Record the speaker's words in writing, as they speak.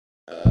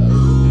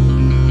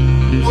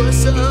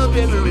What's up,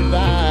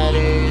 everybody?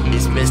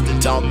 It's Mr.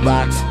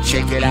 Talkbox.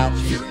 Check it out.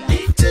 You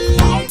need to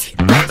like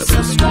and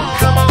subscribe.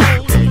 Come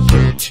on.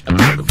 Catch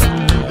another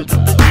vibe.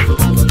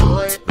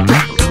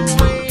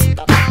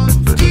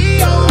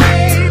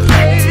 DOA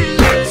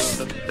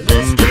playlist.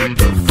 Let's get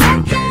the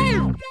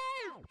funky.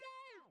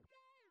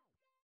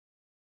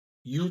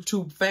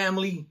 YouTube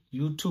family,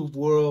 YouTube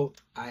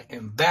world, I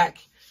am back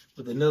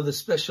with another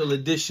special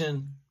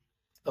edition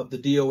of the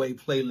DOA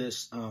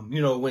playlist.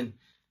 You know, when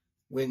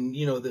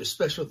you know there's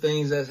special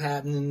things that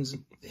happens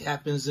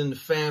in the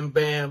fam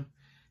bam,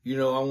 you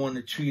know, I want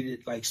to treat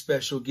it like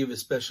special, give it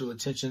special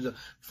attention.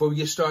 Before we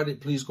get started,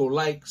 please go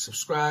like,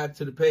 subscribe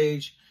to the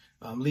page,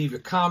 leave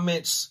your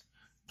comments.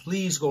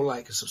 Please go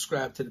like and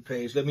subscribe to the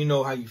page. Let me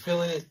know how you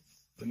feeling it.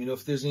 Let me know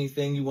if there's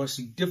anything you want to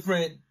see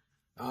different,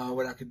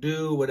 what I could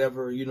do,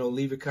 whatever, you know,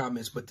 leave your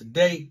comments. But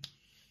today,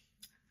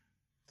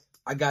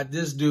 I got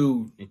this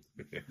dude.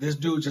 This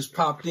dude just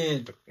popped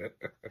in.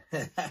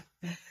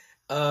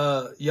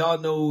 Y'all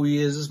know who he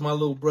is. This is my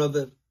little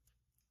brother.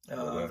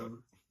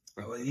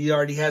 He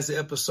already has the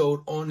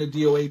episode on the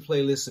DOA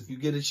playlist. If you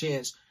get a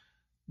chance,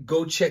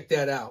 go check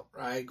that out.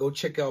 All right, go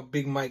check out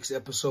BigMike's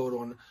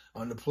episode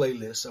on the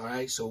playlist. All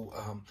right, so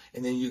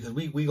and then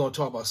we gonna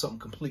talk about something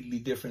completely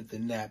different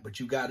than that. But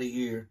you got to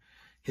hear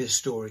his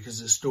story because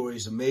his story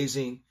is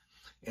amazing,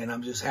 and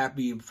I'm just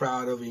happy and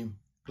proud of him.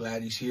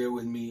 Glad he's here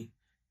with me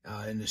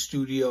in the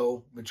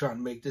studio. Been trying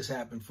to make this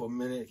happen for a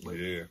minute. But,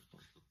 yeah.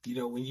 You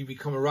know, when you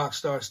become a rock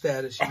star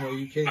status, you know,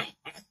 you can't.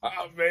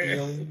 Oh,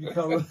 man. You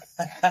know,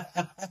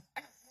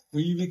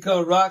 when you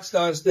become rock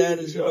star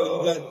status, you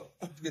know,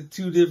 you got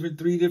 2 different,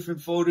 3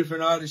 different, 4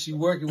 different artists you're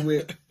working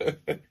with.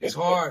 It's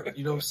hard.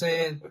 You know what I'm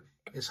saying?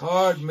 It's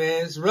hard,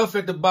 man. It's rough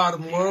at the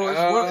bottom, world.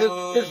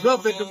 It's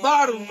rough at the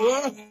bottom,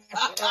 world.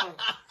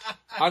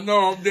 I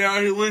know I'm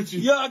down here with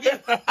you. Yeah,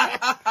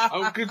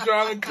 I'm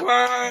trying to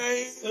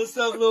climb. What's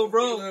up, little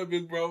bro? What's up,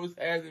 big bro? What's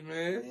happening,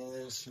 man?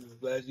 Yes,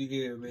 glad you're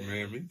here, man.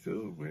 Man, me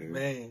too, man.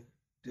 Man,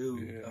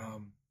 dude.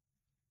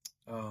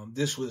 Yeah.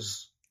 This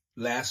was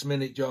last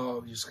minute, y'all.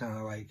 Just kind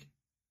of like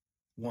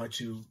want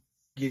to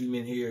get him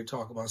in here,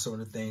 talk about some of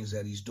the things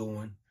that he's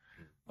doing.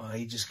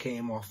 He just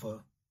came off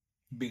a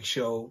big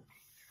show.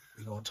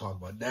 We're gonna talk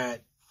about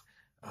that.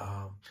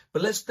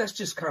 But let's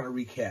just kind of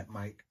recap,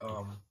 Mike.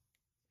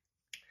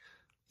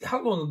 How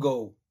long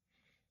ago?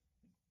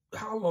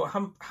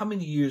 How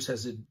many years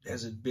has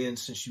it been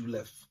since you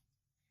left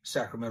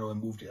Sacramento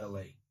and moved to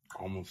LA?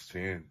 Almost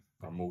 10.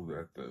 I moved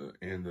at the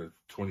end of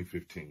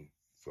 2015.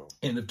 So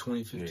end of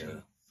 2015.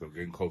 Yeah. So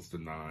getting close to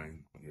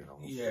 9.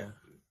 Yeah.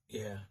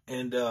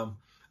 And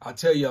I'll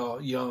tell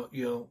y'all, you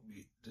know,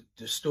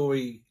 the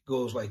story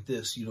goes like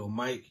this. You know,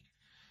 Mike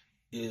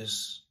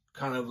is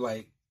kind of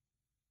like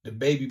the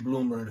baby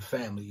bloomer in the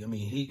family. I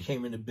mean, he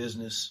came into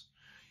business,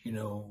 you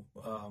know,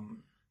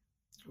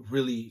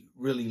 really,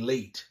 really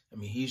late. I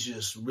mean, he's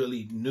just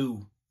really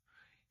new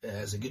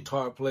as a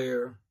guitar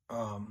player,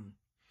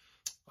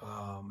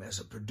 as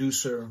a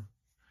producer,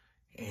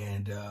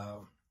 and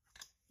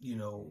you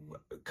know,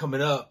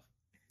 coming up,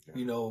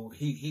 you know,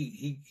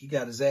 he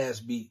got his ass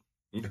beat.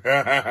 You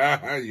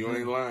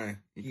ain't lying.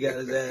 He got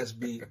his ass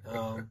beat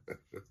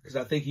because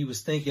I think he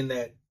was thinking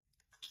that,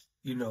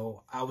 you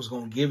know, I was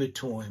gonna give it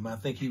to him. I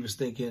think he was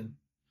thinking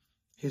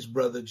his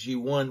brother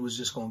G1 was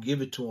just gonna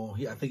give it to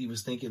him. I think he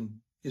was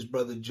thinking his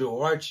brother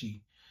Joe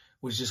Archie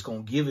was just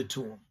gonna give it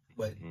to him,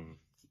 but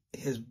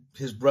his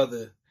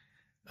brother,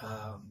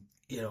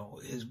 you know,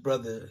 his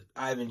brother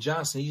Ivan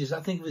Johnson, I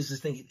think he was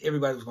just thinking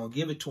everybody was gonna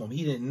give it to him.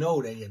 He didn't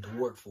know that he had to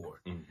work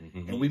for it,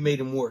 and we made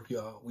him work,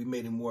 y'all. We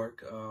made him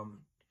work.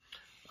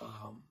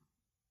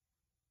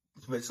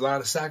 But it's a lot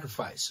of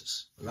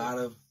sacrifices,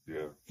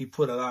 he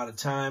put a lot of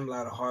time, a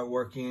lot of hard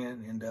work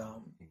in, and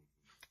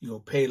you know,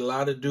 paid a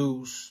lot of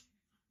dues.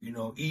 You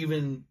know,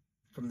 even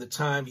from the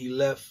time he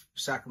left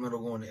Sacramento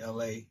going to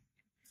LA,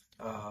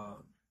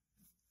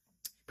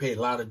 paid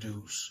a lot of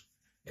dues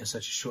in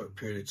such a short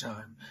period of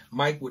time.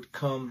 Mike would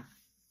come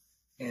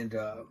and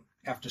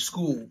after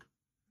school,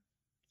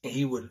 and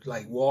he would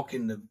like walk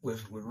in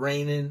with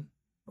raining,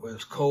 or it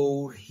was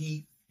cold,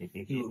 heat.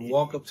 He would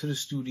walk up to the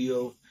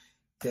studio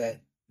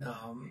that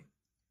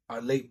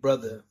our late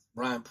brother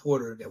Brian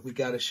Porter, that we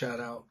got to shout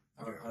out,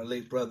 our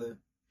late brother,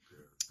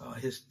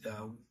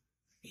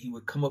 he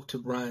would come up to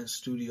Brian's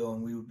studio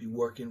and we would be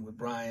working with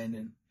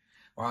Brian,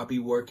 or I'll be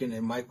working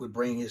and Mike would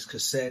bring his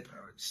cassette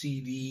or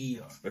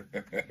CD.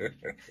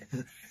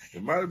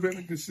 It might have been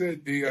a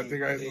cassette, D. I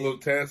think I had a little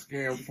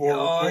Tascam 4.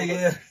 Oh,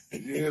 yeah.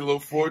 Yeah, a little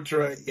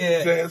 4-track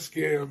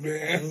Tascam,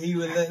 man. And he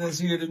would let us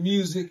hear the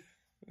music.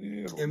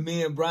 Yeah. And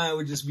me and Brian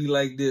would just be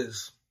like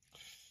this.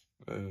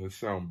 It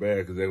sound bad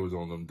because they was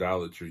on them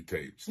Dollar Tree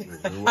tapes. It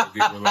wasn't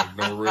even like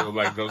no real,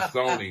 like no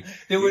Sony.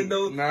 There was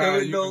no,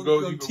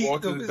 you can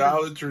walk to the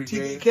Dollar Tree,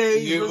 TDKs,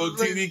 man. Yeah, little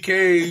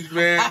TDKs,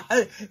 man.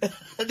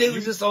 They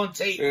was just on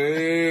tape.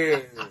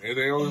 Yeah, and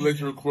they only let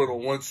you record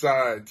on one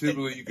side.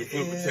 Typically, you can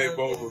flip the tape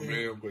over,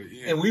 man. But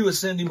yeah. And we would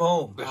send him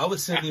home. I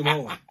would send him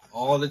home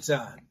all the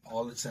time.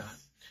 Man.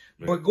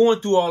 But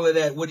going through all of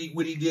that, what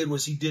he did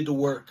was he did the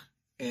work.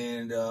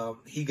 and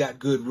he got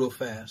good real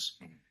fast.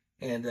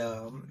 And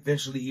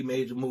eventually he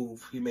made the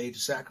move. He made the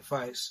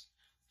sacrifice.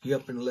 He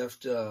up and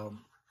left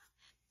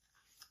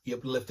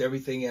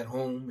everything at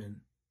home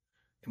and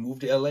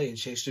moved to LA and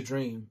chased a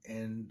dream.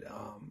 And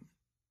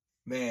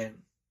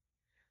man,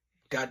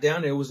 got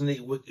down there. It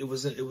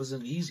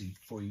wasn't easy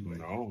for you.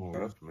 No,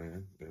 tough,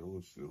 man. It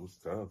was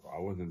tough. I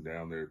wasn't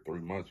down there 3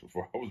 months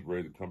before I was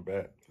ready to come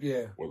back.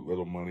 Yeah. What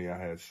little money I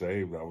had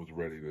saved, I was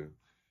ready to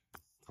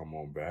come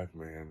on back,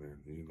 man.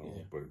 And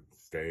but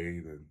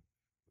stayed. And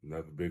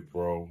another big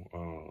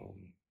bro,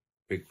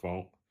 Big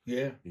Funk.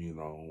 Yeah.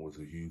 Was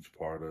a huge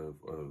part of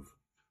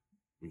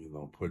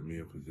putting me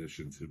in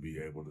position to be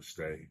able to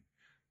stay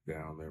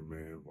down there,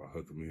 man, by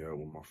hooking me up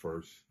with my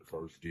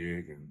first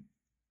gig and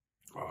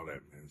all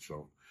that, man.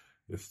 So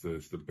it's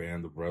the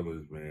band of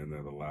brothers, man,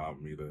 that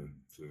allowed me to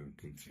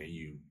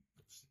continue,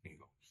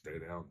 stay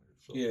down there.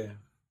 So, yeah.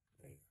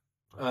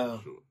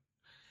 Sure.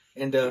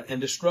 And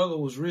the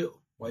struggle was real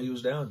while you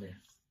was down there.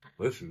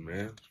 Listen,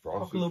 man.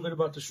 Talk a little bit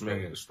about the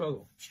struggle. Man, the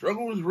struggle.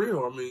 Struggle was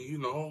real. I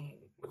mean,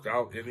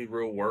 without any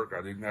real work,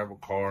 I didn't have a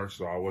car,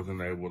 so I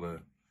wasn't able to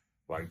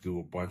do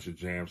a bunch of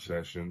jam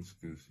sessions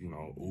because,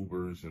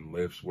 Ubers and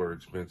Lyfts were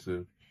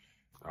expensive.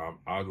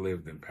 I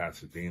lived in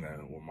Pasadena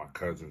with my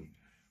cousin,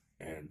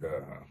 and,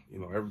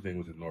 everything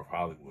was in North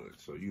Hollywood.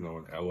 So,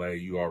 in LA,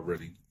 you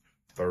already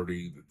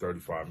 30 to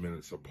 35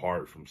 minutes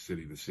apart from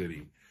city to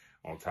city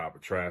on top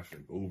of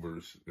traffic.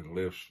 Ubers and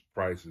Lyfts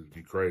prices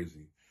be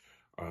crazy.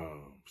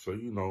 So,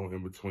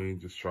 in between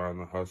just trying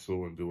to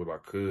hustle and do what I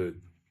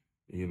could,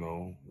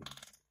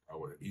 I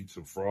would eat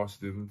some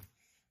frosting,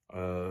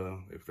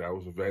 if that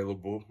was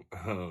available.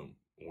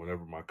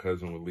 Whenever my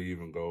cousin would leave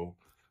and go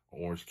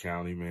Orange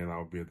County, man, I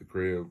would be at the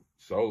crib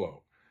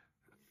solo.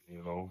 I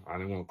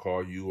didn't want to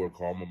call you or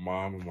call my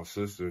mom or my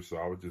sister, so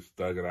I would just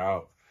thug it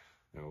out.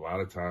 And a lot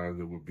of times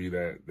it would be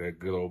that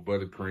good old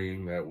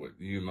buttercream that would,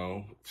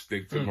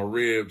 stick to my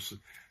ribs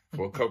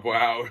for a couple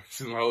hours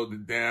and hold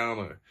it down.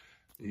 Or,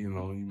 you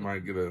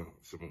might get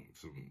some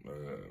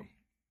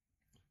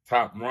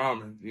top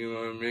ramen, you know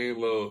what I mean?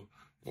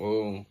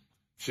 Little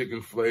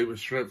chicken flavor,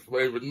 shrimp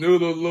flavor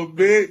noodle a little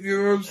bit, you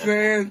know what I'm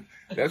saying?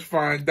 That's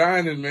fine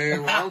dining,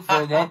 man. Where I'm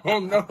from, I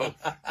don't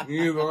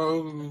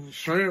know.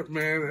 Shrimp,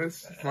 man,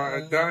 that's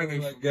fine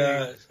dining. Oh my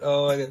gosh.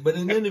 Oh my God. But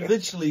then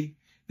eventually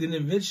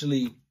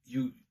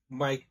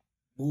Mike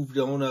moved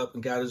on up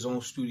and got his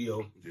own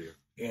studio. Yeah.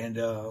 And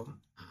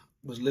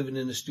was living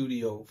in the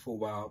studio for a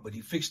while, but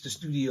he fixed the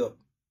studio up,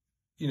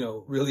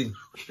 really,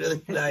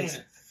 really nice.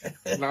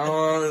 No,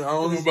 I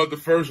don't know about the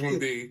first one,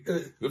 D.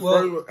 The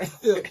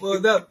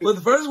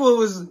first one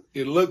was.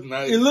 It looked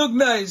nice. It looked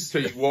nice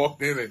till you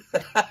walked in it.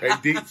 Hey,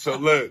 D. So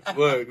look,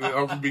 I'm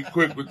gonna be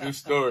quick with this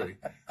story.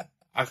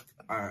 I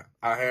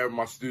had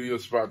my studio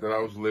spot that I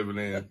was living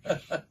in.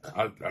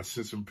 I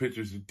sent some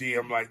pictures of D.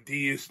 I'm like,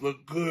 D, this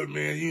look good,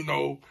 man.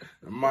 And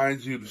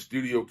mind you, the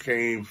studio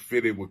came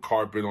fitted with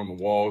carpet on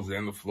the walls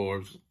and the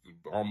floors,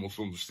 almost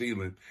on the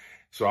ceiling.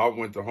 So I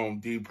went to Home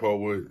Depot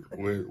with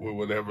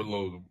whatever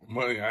little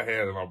money I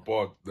had, and I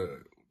bought the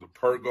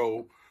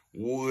Pergo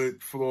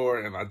wood floor,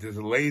 and I just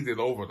laid it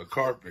over the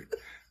carpet.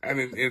 I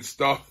didn't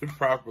install it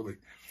properly,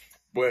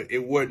 but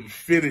it wasn't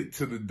fitted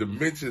to the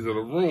dimensions of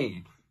the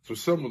room. So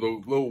some of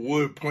the little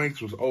wood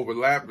planks was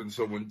overlapping.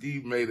 So when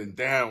D made it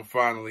down,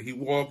 finally, he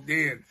walked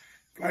in.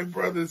 Like,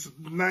 brother, it's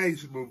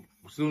nice. But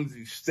as soon as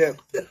he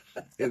stepped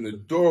in the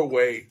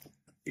doorway,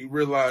 he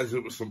realized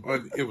it was an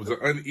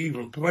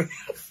uneven playing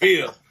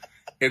field.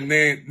 And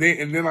then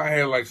I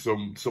had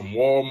some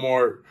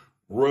Walmart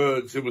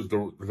rugs. It was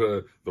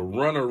the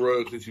runner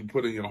rugs that you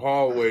put in your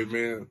hallway,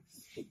 man,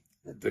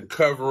 to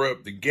cover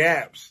up the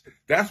gaps.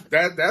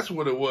 That's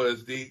what it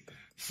was, D.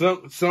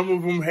 Some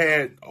of them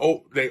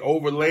they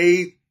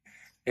overlaid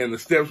and the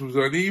steps was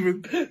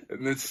uneven.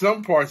 And then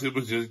some parts it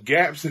was just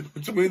gaps in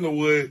between the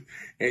wood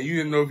and you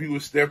didn't know if you were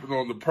stepping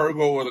on the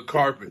pergo or the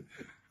carpet.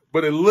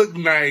 But it looked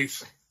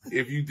nice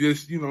if you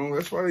just,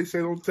 that's why they say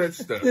don't touch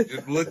stuff.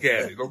 Just look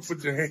at it. Don't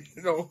put your hand,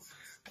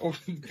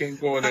 you can't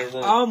go in there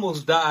wrong. I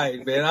almost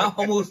died, man. I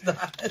almost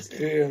died.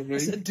 Yeah, man. I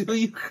said, dude,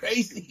 you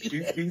crazy.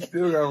 He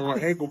still got on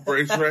an ankle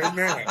brace right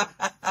now.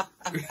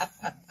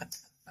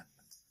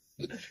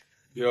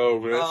 Yo,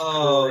 man,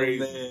 that's crazy.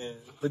 Man.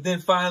 But then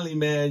finally,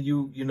 man,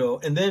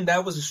 and then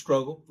that was a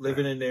struggle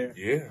living in there.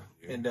 Yeah.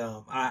 And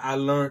I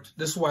learned,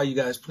 this is why you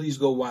guys, please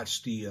go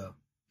watch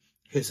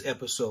his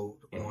episode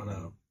on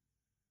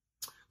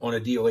a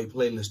DOA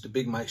playlist, the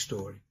BigMike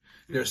story.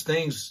 There's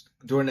things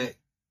during that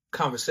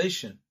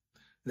conversation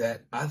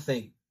that I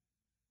think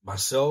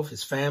myself,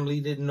 his family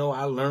didn't know.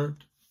 I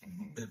learned,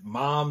 his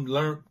mom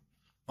learned,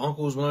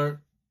 uncles learned,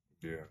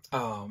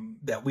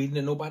 that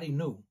nobody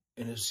knew.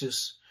 And it's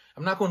just,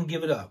 I'm not going to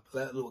give it up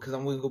because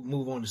I'm going to go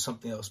move on to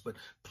something else. But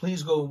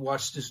please go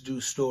watch this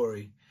dude's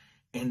story.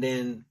 And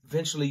then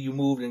eventually you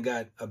moved and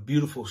got a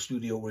beautiful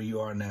studio where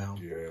you are now.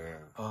 Yeah.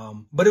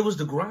 But it was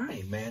the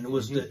grind, man. It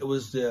was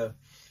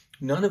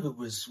none of it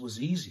was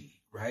easy,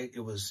 right?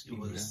 It was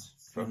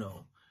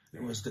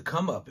It was the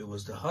come up. It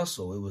was the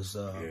hustle. It was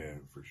yeah,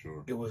 for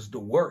sure. It was the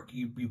work.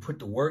 You put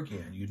the work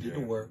in. You did the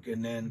work,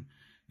 and then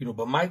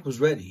but Mike was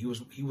ready.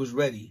 He was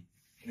ready,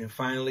 and then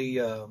finally,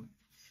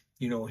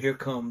 here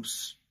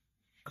comes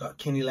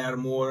Kenny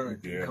Lattimore,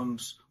 and here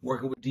comes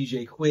working with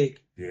DJ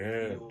Quick.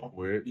 Yeah,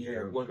 Quick.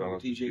 Yeah, working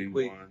with DJ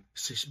Quick.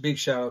 Big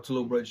shout out to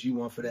little brother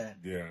G1 for that.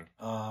 Yeah.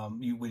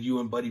 With you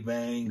and Buddy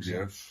Bangs.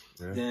 Yes.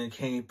 Yeah. Then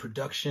came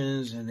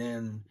Productions, and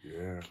then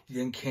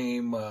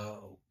came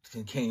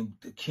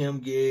the Kim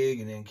gig,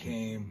 and then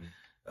came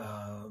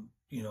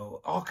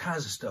all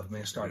kinds of stuff,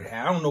 man, started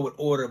happening. I don't know what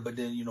order, but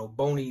then,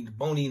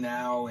 Boney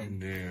Now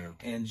and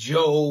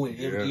Joe and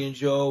MD and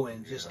Joe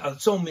and just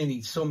so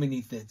many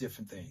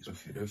different things.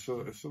 It's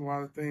a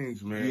lot of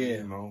things, man.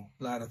 Yeah,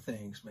 a lot of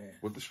things, man.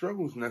 But the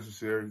struggle is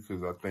necessary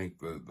because I think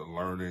the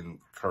learning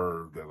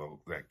curve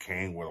that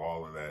came with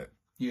all of that,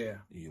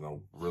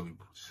 really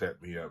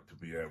set me up to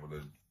be able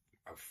to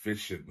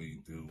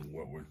efficiently do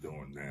what we're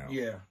doing now.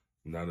 Yeah.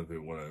 None of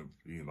it would have,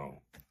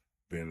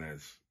 been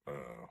as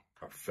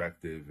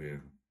effective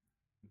and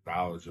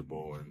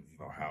knowledgeable and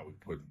how we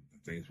put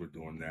the things we're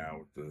doing now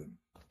with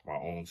my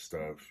own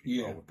stuff,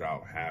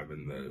 without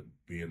having to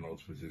be in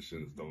those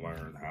positions to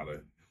learn how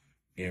to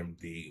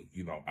MD,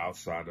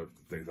 outside of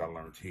the things I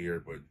learned here.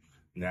 But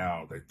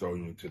now they throw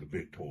you into the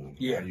big pool.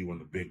 Yeah. Now you in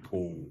the big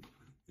pool,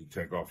 you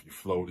take off your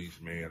floaties,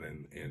 man,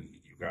 and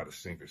you got to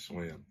sink or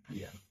swim.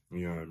 Yeah.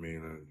 You know what I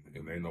mean?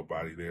 And ain't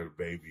nobody there to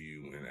baby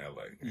you in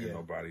LA. Ain't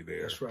nobody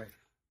there. That's right.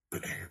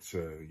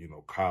 To,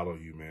 coddle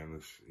you, man.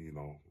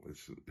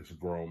 It's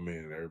grown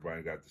men.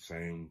 Everybody got the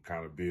same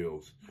kind of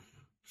bills.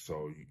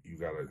 So you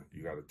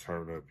gotta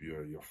turn up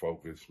your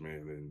focus,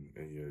 man,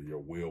 and your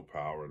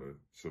willpower to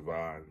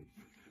survive.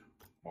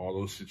 All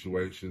those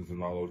situations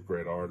and all those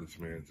great artists,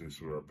 man,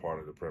 just were a part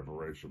of the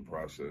preparation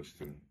process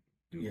to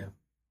do. Yeah.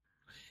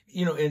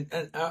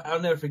 And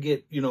I'll never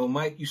forget,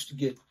 Mike used to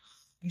get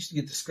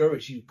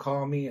discouraged. He'd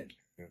call me and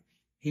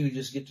he would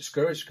just get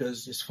discouraged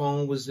because his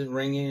phone wasn't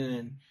ringing,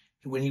 and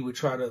when he would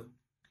try to,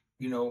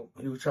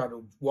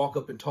 walk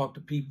up and talk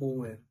to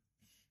people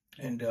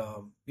and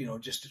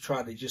just to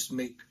try to just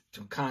make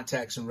some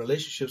contacts and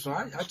relationships. So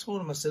I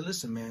told him, I said,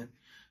 listen, man,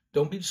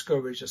 don't be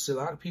discouraged. I said, a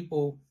lot of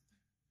people,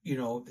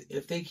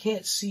 if they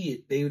can't see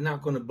it, they're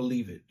not going to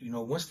believe it.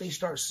 Once they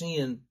start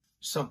seeing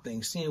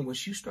something,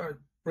 once you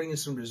start bringing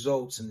some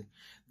results, and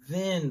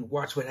then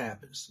watch what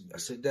happens. I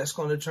said, that's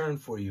going to turn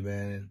for you,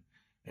 man.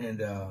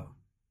 And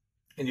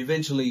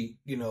eventually,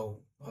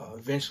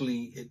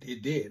 eventually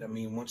it did. I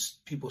mean, once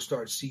people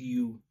start see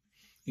you,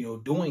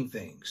 doing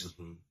things,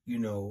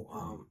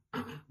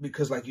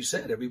 because like you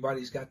said,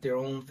 everybody's got their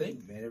own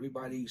thing, man.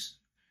 Everybody's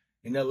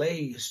in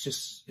LA. It's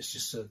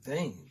just a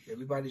thing.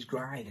 Everybody's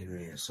grinding,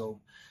 man.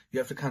 So you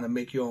have to kind of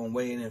make your own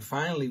way. And then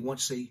finally,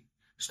 once they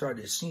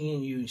started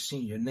seeing you,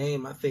 seeing your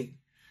name, I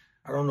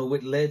don't know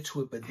what led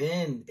to it, but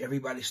then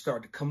everybody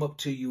started to come up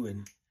to you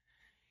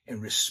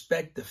and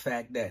respect the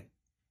fact that,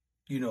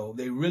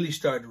 they really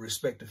started to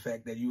respect the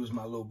fact that you was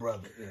my little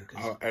brother.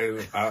 Yeah,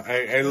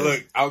 hey,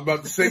 look, I was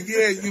about to say,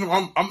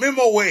 I'm in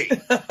my way.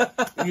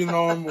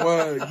 I'm,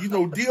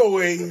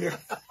 DOA.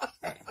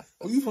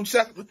 Oh, you from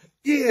Sacramento?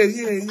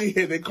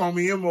 Yeah. They call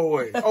me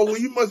MOA. Oh, well,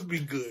 you must be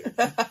good.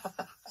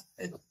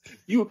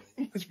 You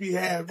must be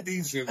half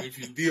decent if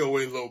you're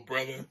DOA, little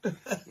brother.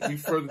 You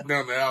further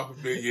down the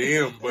alphabet,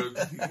 you M, but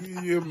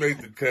you made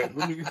the cut.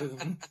 Let me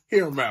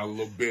hear them out a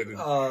little bit.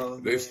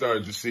 And they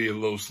started to see a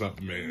little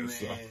something, man.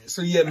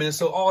 So yeah, man.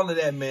 So all of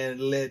that, man,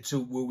 led to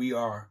where we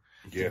are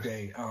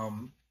today.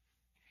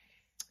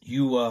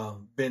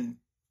 You been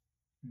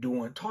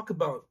doing. Talk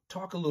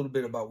a little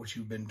bit about what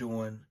you've been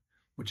doing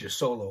with your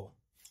solo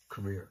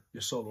career,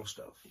 your solo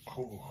stuff.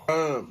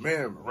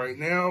 Man, right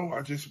now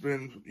I just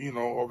been,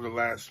 over the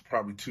last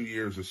probably 2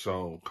 years or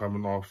so,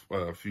 coming off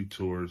a few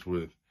tours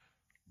with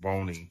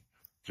Boney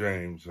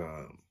James.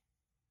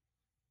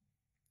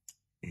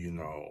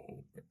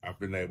 I've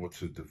been able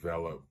to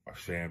develop a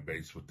fan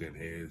base within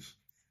his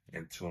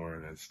and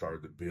touring, and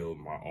started to build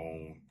my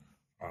own,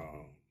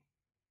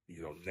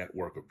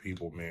 network of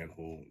people, man,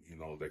 who,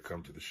 they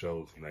come to the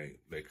shows and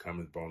they come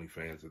as Boney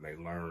fans and they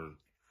learn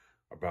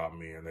about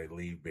me, and they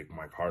leave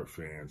BigMike Heart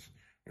fans.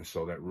 And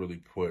so that really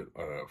put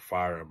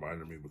fire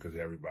under me, because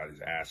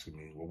everybody's asking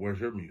me, well, where's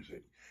your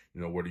music?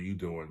 What are you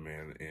doing,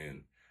 man?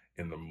 And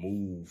in the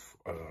move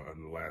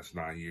in the last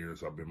 9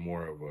 years, I've been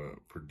more of a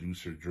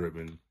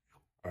producer-driven,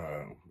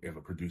 in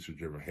a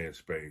producer-driven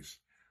headspace.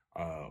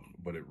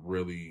 But it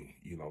really,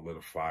 lit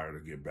a fire to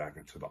get back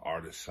into the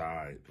artist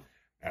side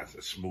as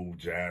a smooth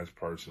jazz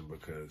person,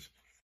 because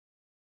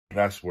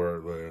that's where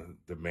the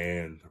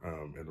demand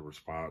and the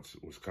response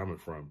was coming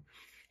from.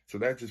 So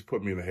that just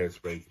put me in the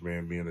headspace,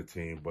 man, me and the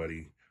team,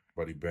 Buddy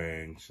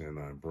Bangs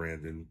and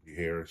Brandon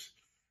Harris,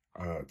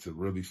 to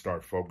really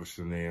start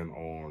focusing in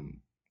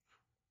on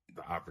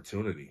the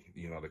opportunity,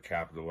 to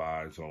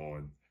capitalize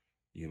on,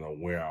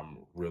 where I'm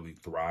really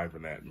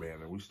thriving at,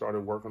 man. And we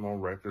started working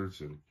on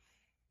records and,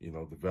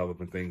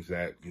 developing things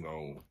that,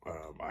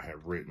 I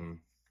had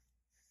written,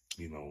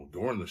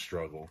 during the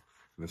struggle,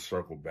 let's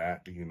circle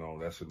back. You know,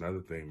 that's another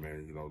thing,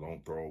 man. You know,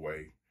 don't throw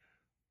away,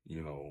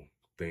 you know,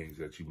 things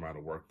that you might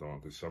have worked on,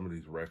 because some of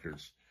these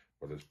records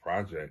or this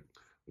project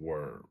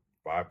were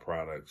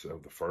byproducts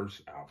of the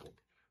first album,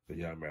 the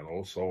Young Man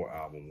Old Soul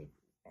album.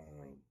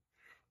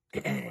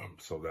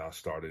 So that I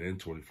started in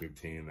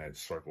 2015, that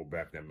circled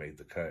back, that made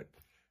the cut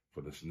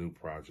for this new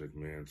project,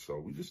 man. So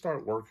we just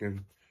started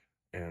working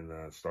and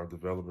start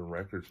developing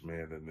records,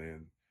 man. And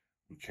then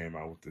we came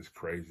out with this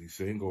crazy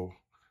single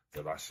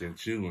that I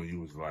sent you, and you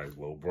was like,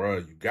 well,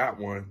 bruh, you got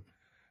one.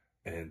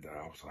 And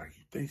I was like,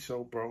 you think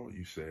so, bro?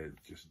 You said,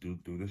 just do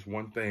this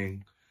one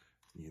thing,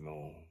 you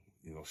know,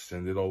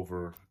 send it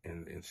over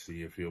and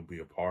see if he'll be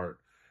a part.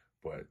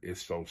 But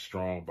it's so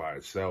strong by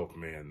itself,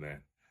 man,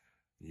 that,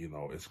 you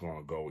know, it's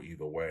going to go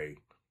either way.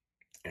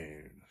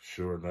 And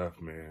sure enough,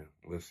 man,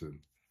 listen,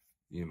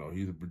 you know,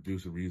 he's a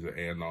producer, he's an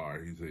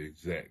A&R, he's an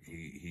exec.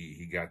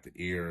 He got the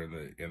ear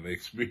and the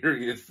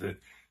experience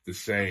to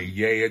say,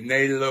 yay or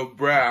nay, little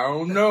bro, I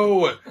don't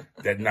know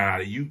that. Nah,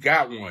 you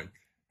got one.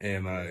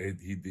 And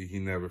he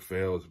never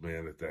fails,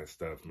 man, at that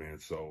stuff, man.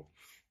 So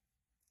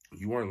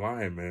you weren't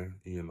lying, man.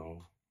 You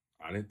know,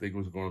 I didn't think it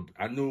was going to,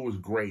 I knew it was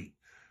great,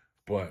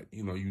 but,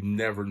 you know, you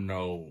never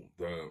know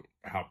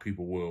how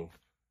people will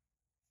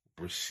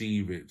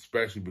receive it,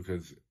 especially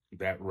because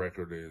that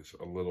record is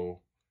a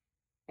little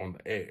on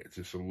the edge.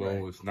 It's a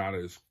little, It's not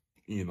as,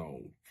 you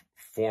know,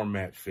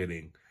 format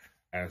fitting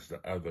as the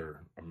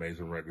other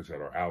amazing records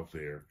that are out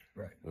there.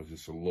 Right. It's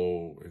just a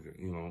little,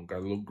 you know, got a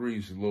little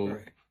grease, a little,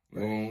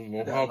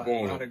 little hump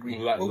on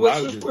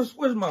it.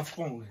 Where's my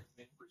phone?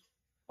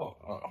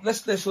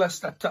 Let's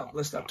stop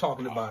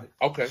talking about it.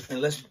 Okay.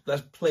 And let's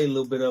play a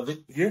little bit of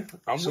it. Yeah.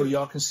 So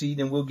y'all can see.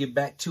 Then we'll get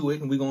back to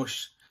it, and we're gonna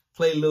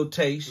play a little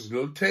taste. A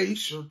little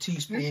taste. Little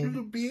teaspoon. Just a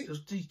little bit.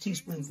 Just a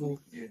teaspoonful.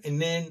 Yeah. And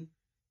then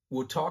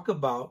we'll talk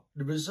about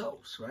the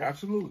results, right?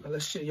 Absolutely. Now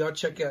y'all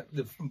check out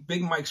the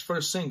Big Mike's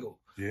first single.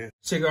 Yeah.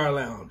 Cigar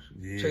Lounge.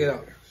 Yeah. Check it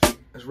out.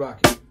 Let's rock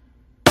it.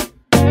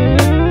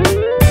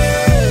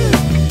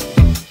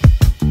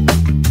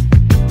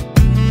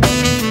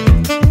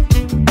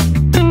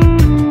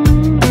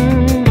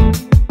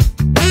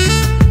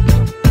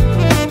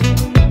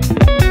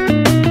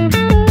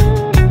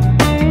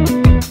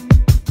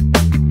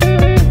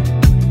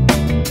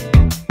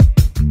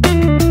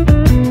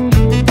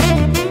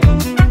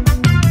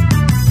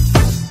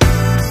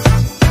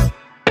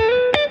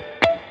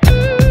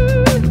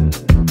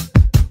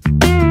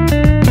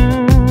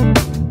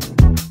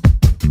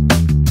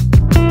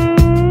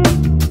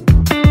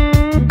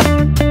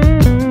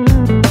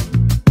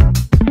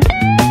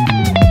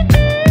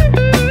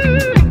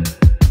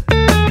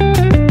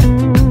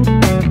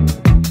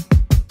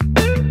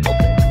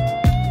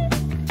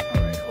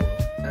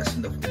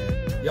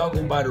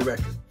 Buy the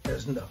record.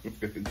 That's enough.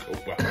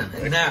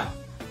 Now,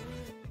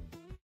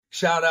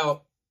 shout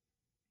out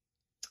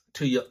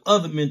to your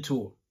other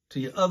mentor,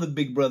 to your other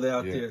big brother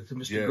out there, to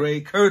Mr.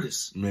 Greg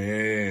Curtis.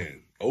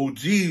 Man, OG,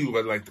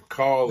 I like to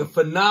call the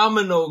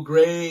phenomenal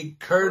Greg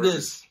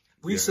Curtis.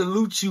 We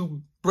salute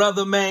you,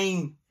 brother,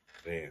 man.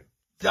 Man,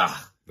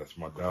 that's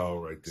my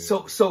dog right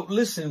there. So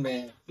listen,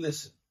 man,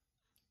 listen.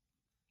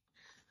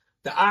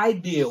 The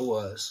idea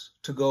was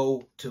to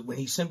go to, when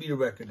he sent me the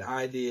record, the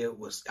idea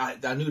was, I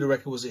knew the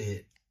record was a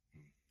hit.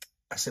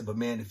 I said, but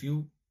man, if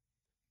you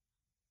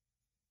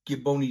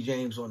get Boney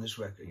James on this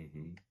record,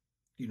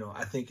 you know,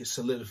 I think it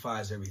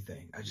solidifies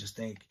everything. I just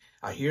think,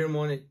 I hear him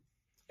on it,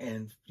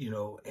 and, you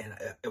know, and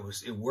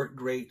it worked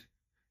great.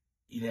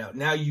 You know,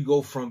 now you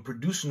go from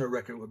producing a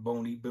record with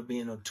Boney, but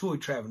being on tour,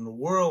 traveling the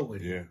world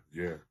with him.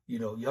 Yeah. You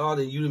know,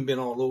 you done been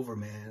all over,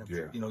 man.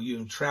 Yeah. You know, you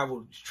done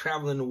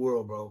traveling the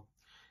world, bro.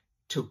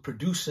 To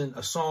producing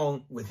a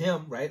song with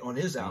him, right, on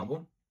his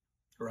album,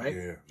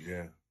 right?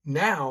 Yeah.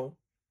 Now,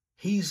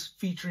 he's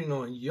featuring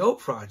on your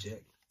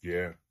project.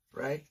 Yeah.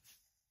 Right?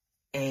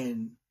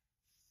 And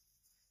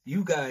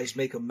you guys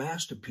make a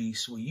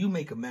masterpiece, with you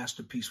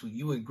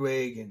and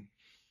Greg,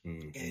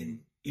 and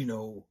you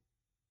know,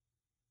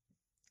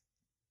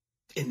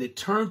 and it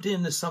turned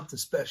into something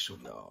special,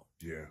 y'all.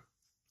 Yeah.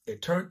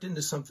 It turned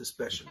into something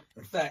special.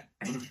 In fact,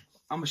 I'm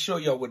going to show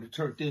y'all what it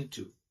turned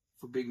into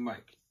for Big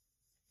Mike.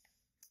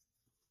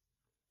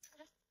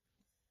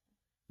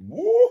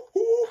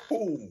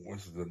 Woo-hoo-hoo.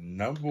 What's the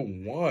number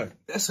one?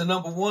 That's the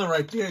number one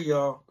right there,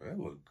 y'all. That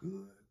look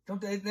good. Don't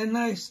that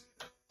nice?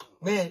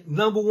 Man,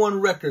 number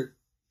one record.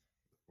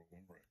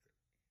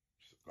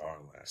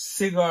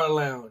 Cigar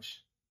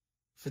Lounge.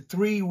 For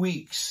 3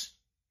 weeks.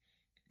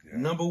 Yeah.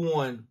 Number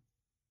one.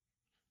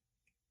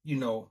 You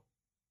know.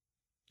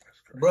 That's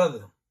crazy. Brother.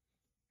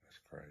 That's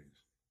crazy.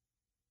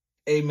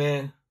 Hey,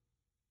 man.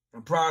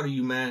 I'm proud of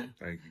you, man.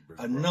 Thank you,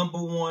 brother. Number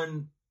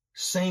one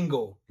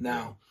single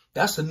now.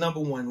 That's the number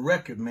one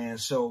record, man.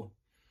 So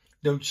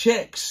them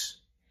checks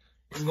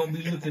is gonna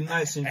be looking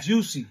nice and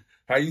juicy.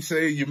 How you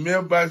say your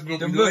mailbox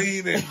gonna be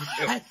leaning?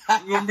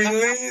 Gonna be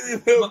leaning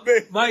a little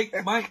bit. Mike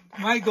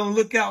gonna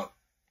look out,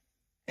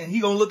 and he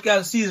gonna look out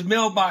and see his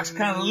mailbox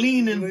kind of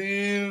leaning.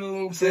 Lean a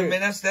little bit. Say,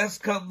 man, that's a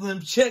couple of them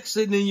checks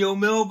sitting in your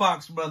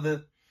mailbox,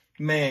 brother.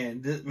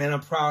 Man, man,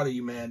 I'm proud of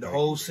you, man. The Thank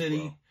whole you, city,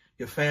 bro.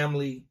 your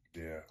family,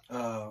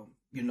 Yeah.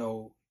 you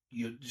know,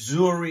 your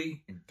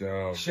Zuri,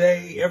 Dumb.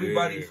 Shay,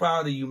 everybody Yeah.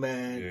 proud of you,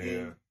 man.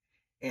 Yeah.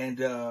 And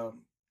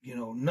you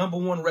know,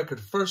 #1 record,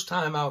 first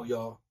time out,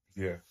 y'all.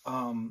 Yeah.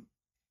 And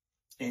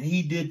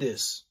he did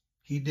this.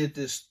 He did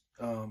this.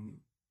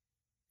 Man,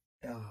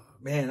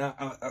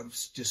 I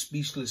was just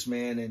speechless,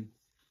 man.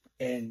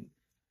 And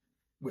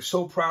we're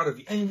so proud of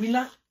you. And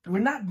we're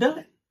not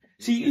done.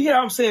 See, you hear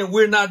what I'm saying?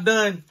 We're not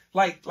done.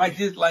 Like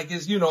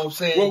it's, you know what I'm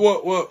saying?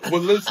 Well,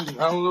 listen,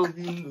 I don't know if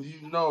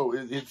you know,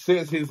 it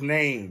says his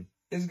name.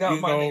 It's got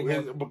my name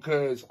on it.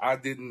 Because I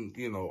didn't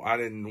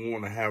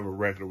want to have a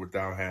record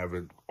without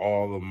having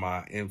all of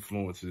my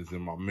influences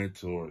and my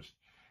mentors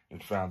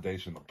and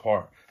foundation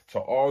apart. So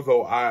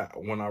although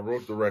when I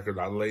wrote the record,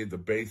 I laid the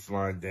bass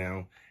line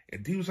down,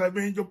 and D was like,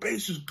 "Man, your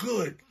bass is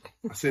good."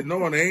 I said,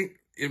 "No, it ain't.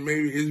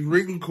 It's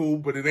written cool,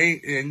 but it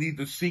ain't. It need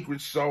the secret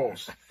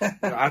sauce."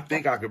 I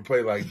think I could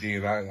play like D,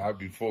 and I'd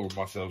be full of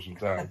myself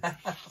sometimes.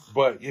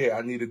 But yeah,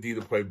 I needed D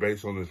to play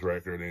bass on this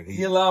record, and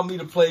he allowed me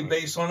to play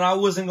bass on it. I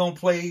wasn't gonna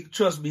play.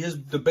 Trust me,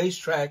 the bass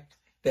track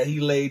that he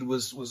laid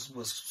was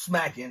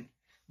smacking.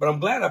 But I'm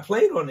glad I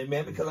played on it,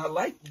 man, because I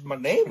like my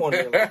name on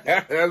it. Like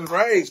that. That's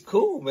right. It's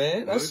cool,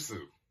 man.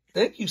 Listen.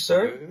 Thank you,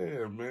 sir.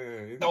 Yeah,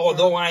 man.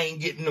 Although I ain't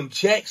getting them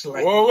checks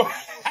like Whoa.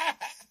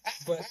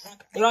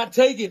 But I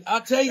take it. I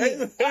take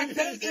it.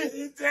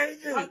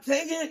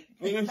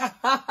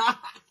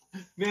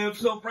 Man, I'm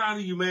so proud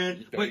of you,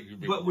 man.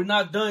 But we're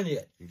not done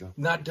yet.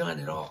 Not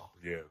done at all.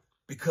 Yeah.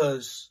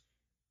 Because,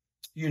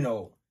 you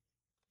know,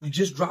 we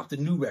just dropped a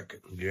new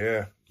record.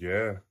 Yeah.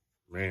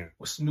 Man.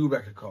 What's the new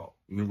record called?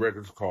 New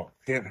record's called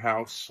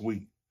Penthouse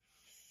Suite.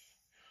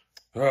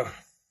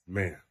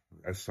 Man,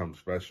 that's something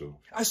special.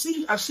 I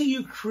see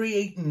you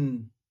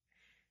creating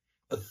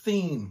a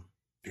theme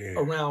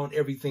around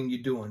everything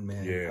you're doing,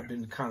 man. Yeah. I've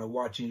been kind of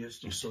watching your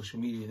social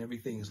media and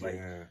everything. It's like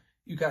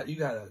you got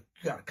a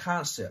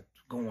concept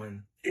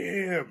going.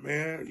 Yeah,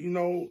 man. You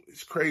know,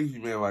 it's crazy,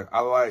 man. Like, I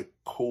like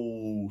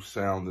cool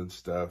sounding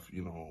stuff.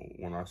 You know,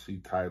 when I see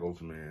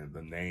titles, man,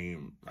 the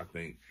name, I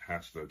think,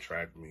 has to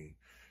attract me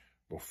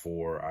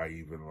before I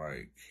even,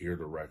 like, hear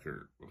the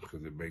record,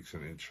 because it makes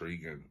it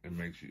intriguing.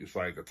 It's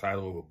like a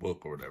title of a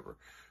book or whatever.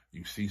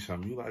 You see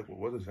something, you're like, well,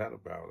 what is that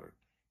about? Or,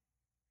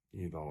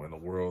 you know, in the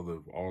world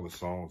of all the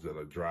songs that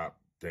are dropped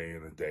day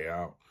in and day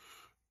out,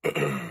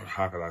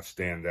 how could I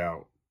stand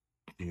out,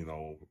 you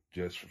know,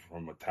 just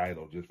from a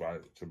title, just by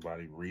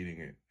somebody reading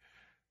it,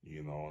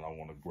 you know, and I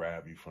want to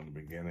grab you from the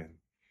beginning.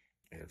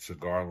 And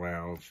Cigar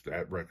Lounge,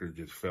 that record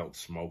just felt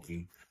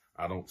smoky.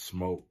 I don't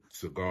smoke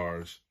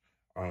cigars,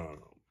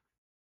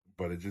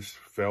 but it just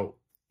felt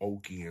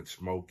oaky and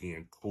smoky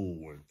and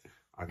cool. And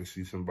I could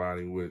see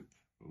somebody with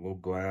a little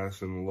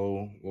glass and a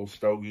little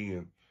stogie,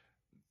 and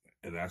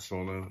that's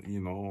on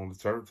the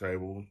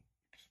turntable,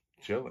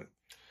 chilling.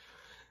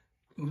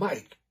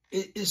 Mike,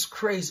 it's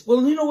crazy.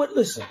 Well, you know what?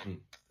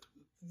 Listen,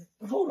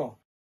 hold on.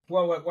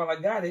 While I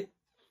got it,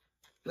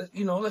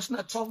 let's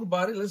not talk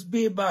about it. Let's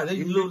be about it.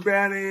 You look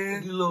bad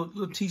in.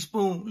 Little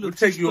teaspoon. We'll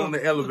take you on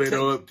the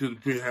elevator up to the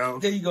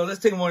penthouse. There you go.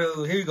 Let's take them on the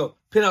elevator. Here you go.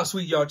 Penthouse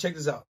Suite, y'all. Check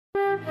this out.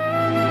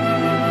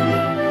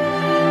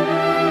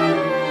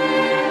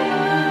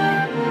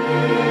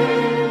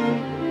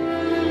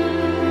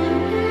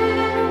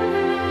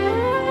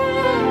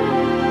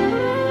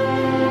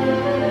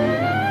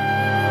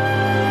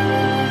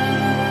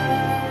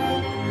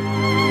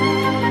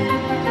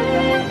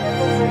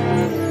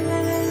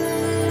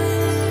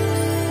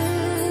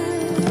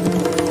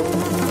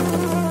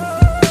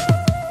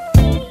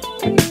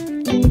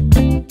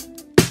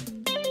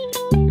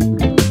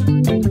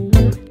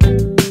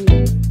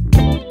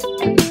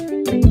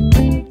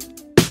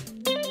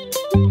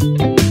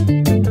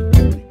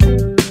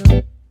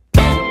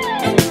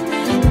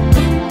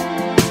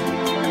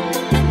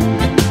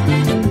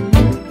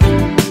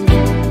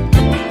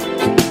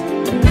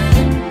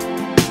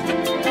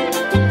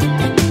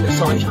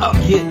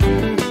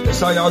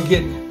 That's all y'all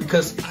get,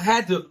 because I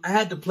had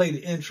to play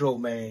the intro,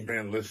 man.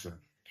 Man, listen.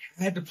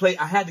 I had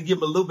to give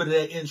him a little bit of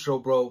that intro,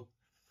 bro.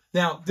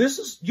 Now,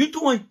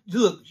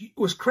 it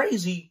was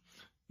crazy,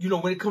 you know,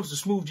 when it comes to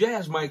smooth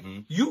jazz, Mike.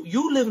 Mm-hmm.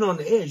 You living on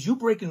the edge. You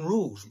breaking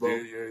rules, bro.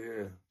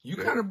 Yeah. You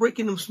kind of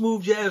breaking them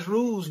smooth jazz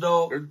rules,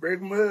 dog. Let's break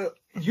them up.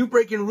 You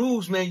breaking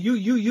rules, man.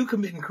 You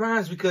committing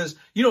crimes, because,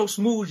 you know,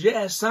 smooth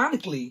jazz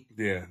sonically.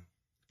 Yeah.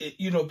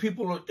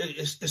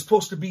 It's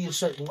supposed to be a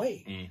certain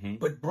way. Mm-hmm.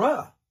 But,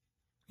 bruh,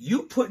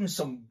 you putting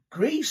some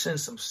grease and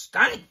some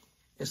stank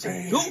and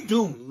some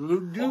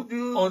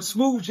doo-doo on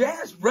smooth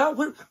jazz,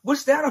 bro.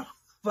 What's that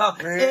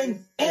about?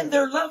 And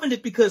they're loving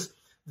it, because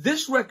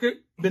this record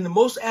been the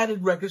most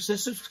added record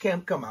since it's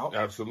come out.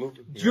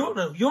 Absolutely.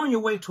 Yeah. You're on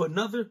your way to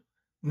another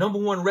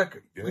 #1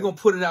 record. Yeah. We're gonna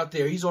put it out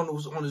there. He's on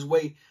his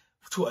way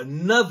to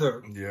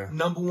another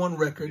 #1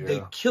 record. Yeah.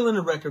 They're killing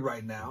the record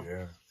right now.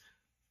 Yeah.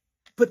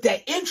 But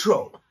that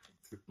intro,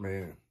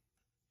 man,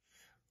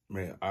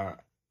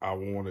 I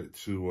wanted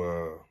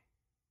to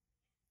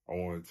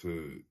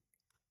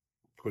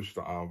push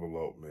the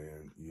envelope,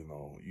 man. You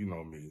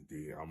know me,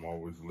 D. I'm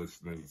always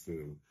listening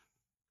to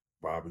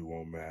Bobby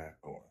Womack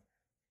or,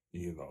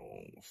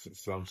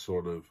 some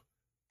sort of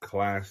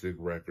classic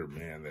record,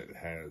 man, that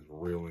has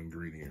real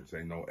ingredients.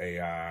 Ain't no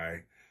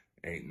AI,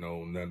 ain't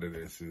no none of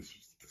this. It's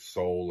the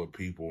soul of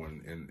people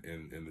in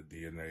the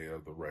DNA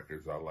of the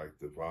records I like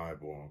to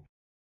vibe on.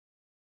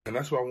 And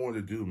that's what I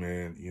wanted to do,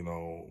 man.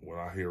 When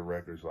I hear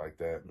records like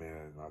that,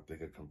 man, I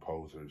think of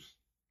composers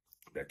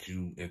that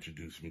you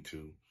introduced me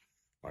to.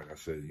 Like I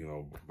said,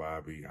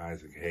 Bobby,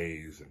 Isaac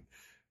Hayes, and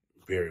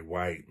Barry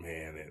White,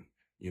 man, and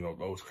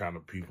those kind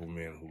of people,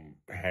 man,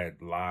 who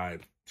had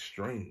live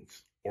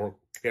strings,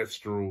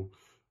 orchestral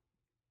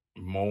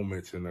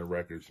moments in their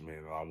records, man.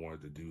 And I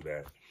wanted to do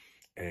that.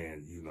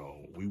 And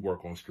we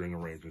work on string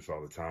arrangements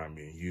all the time,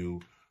 me and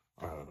you.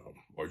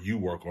 Or you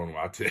work on them.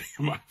 I tell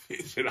you my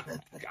vision.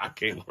 I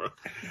can't work.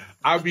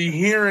 I be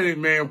hearing it,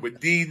 man,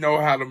 but D know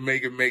how to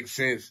make it make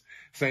sense.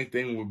 Same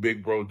thing with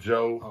Big Bro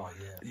Joe. Oh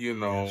yeah.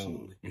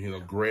 Absolutely.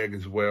 Greg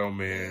as well,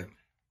 man.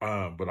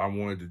 But I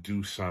wanted to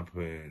do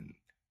something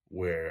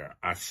where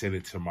I sent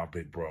it to my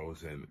big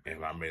bros and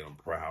I made them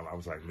proud. I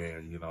was like,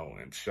 man,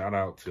 and shout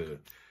out to,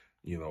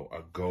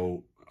 a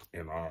GOAT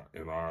in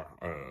our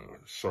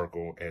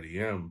circle, Eddie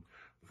M,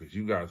 because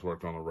you guys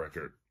worked on a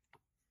record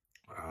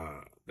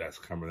that's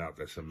coming out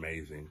that's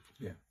amazing.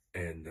 Yeah.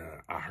 And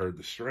I heard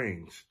the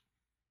strings,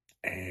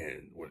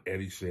 and what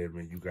Eddie said,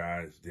 man, you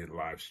guys did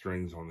live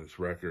strings on this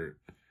record,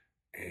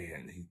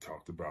 and he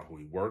talked about who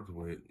he worked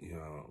with,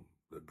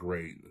 the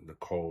great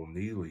Nicole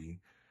Neely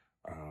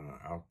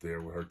out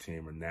there with her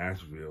team in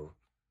Nashville.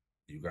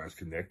 You guys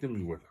connected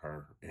me with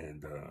her,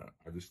 and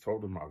I just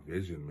told her my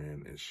vision,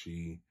 man, and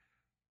she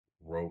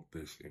wrote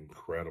this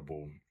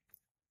incredible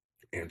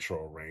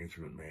intro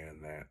arrangement,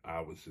 man, that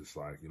I was just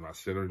like, I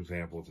set her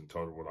examples and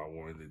told her what I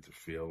wanted it to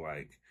feel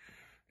like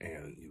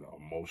and,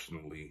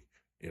 emotionally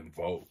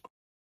invoke.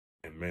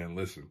 And man,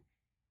 listen,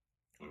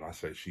 when I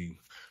say she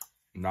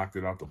knocked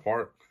it out the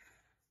park,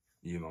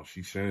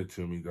 she sent it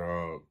to me,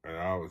 dog, and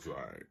I was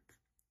like,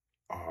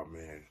 oh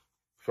man,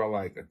 felt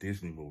like a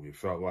Disney movie. It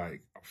felt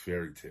like a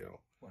fairy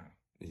tale.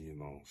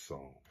 Wow.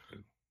 So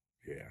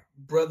yeah.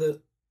 Brother,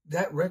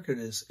 that record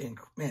is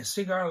man,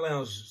 Cigar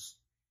Lounge.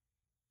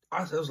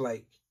 I was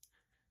like,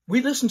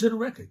 we listened to the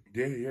record.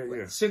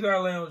 Yeah.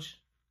 Cigar Lounge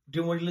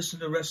didn't want to listen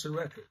to the rest of the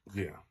record.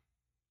 Yeah.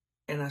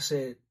 And I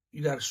said,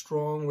 you got a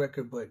strong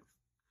record, but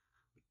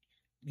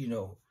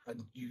you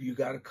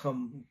gotta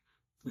come.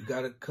 We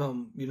gotta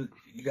come. You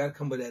gotta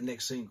come with that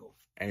next single.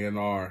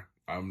 A&R.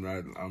 I'm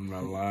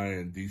not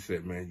lying. D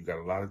said, man, you got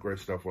a lot of great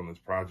stuff on this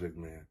project,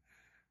 man,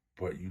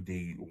 but you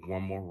need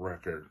one more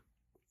record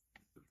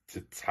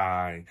to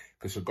tie,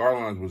 because Cigar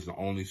Lounge was the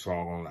only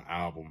song on the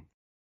album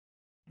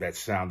that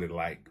sounded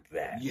like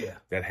that. Yeah.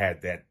 That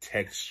had that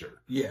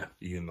texture. Yeah.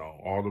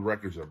 All the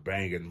records are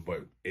banging,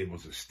 but it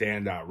was a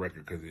standout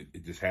record because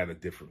it just had a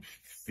different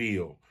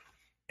feel.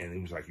 And it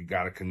was like, you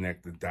got to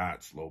connect the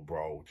dots, little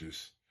bro.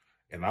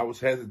 And I was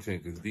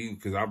hesitant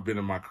because I've been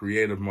in my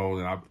creative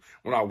mode, and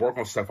when I work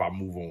on stuff, I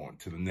move on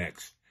to the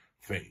next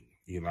thing.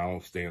 I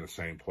don't stay in the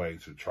same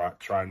place or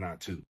try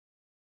not to.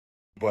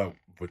 But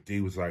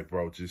D was like,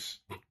 bro, just,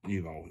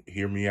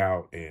 hear me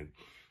out. And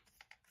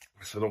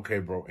I said, okay,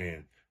 bro.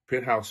 And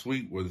Penthouse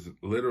Suite was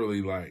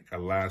literally like a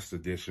last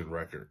edition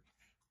record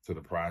to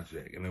the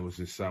project. And it was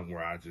just something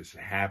where I just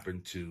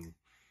happened to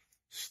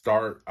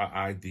start an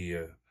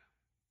idea.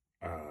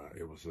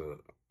 It was a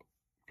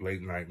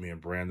late night, me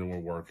and Brandon were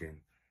working.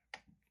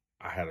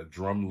 I had a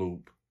drum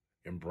loop,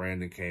 and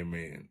Brandon came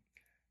in,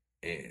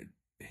 and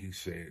he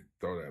said,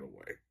 throw that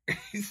away.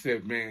 He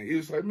said, man, he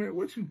was like, man,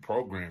 what you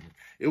programming?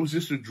 It was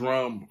just a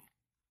drum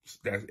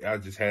that I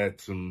just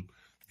had some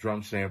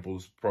drum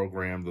samples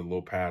programmed, a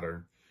little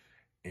pattern.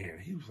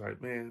 And he was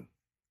like, man,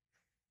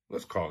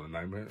 let's call it a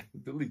night, man.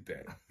 Delete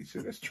that. He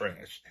said, that's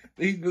trash.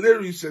 He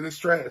literally said, it's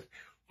trash.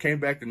 Came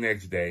back the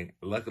next day.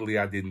 Luckily,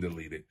 I didn't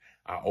delete it.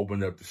 I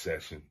opened up the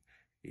session.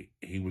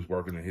 He was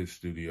working in his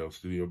studio,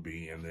 Studio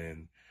B, and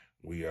then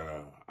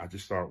I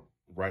just started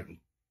writing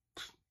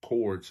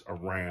chords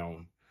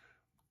around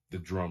the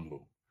drum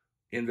loop.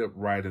 Ended up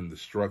writing the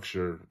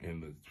structure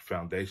and the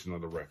foundation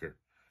of the record.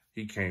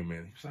 He came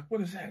in. He was like,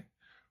 what is that?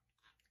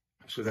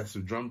 So that's the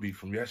drum beat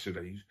from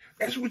yesterday.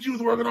 That's what you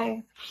was working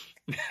on?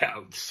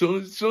 As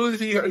soon as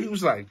he heard, he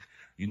was like,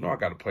 I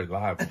got to play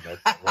live on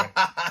that,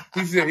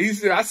 right? He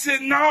said, I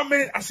said, no,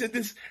 man. I said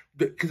this,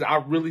 because I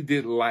really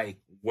did like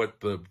what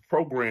the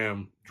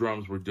program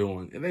drums were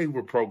doing, and they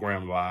were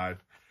programmed live.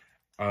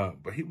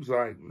 But he was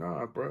like,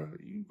 nah, bro,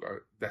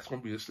 that's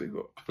going to be a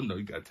single. No,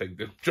 you got to take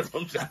the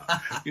drums out.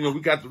 We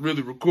got to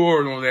really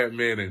record on that,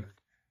 man.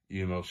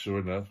 And, sure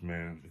enough,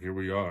 man, here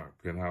we are,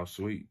 Penthouse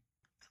Suite.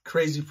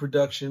 Crazy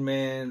production,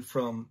 man,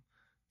 from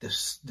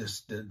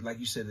the like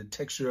you said, the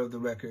texture of the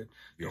record,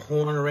 the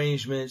horn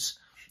arrangements,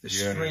 the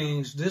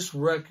strings, this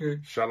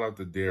record. Shout out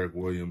to Derek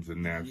Williams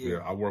in Nashville.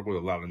 Yeah. I work with a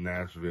lot of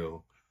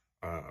Nashville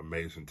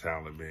amazing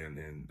talent, man,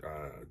 and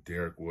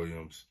Derek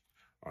Williams,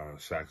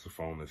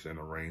 saxophonist and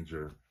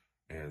arranger,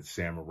 and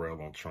Sam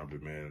Morrell on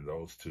trumpet, man.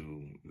 Those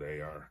two, they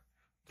are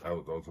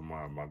those are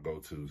my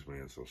go-tos,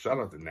 man. So shout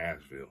out to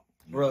Nashville,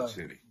 New Bruh, York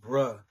City.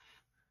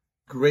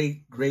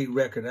 Great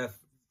record.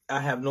 I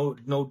have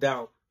no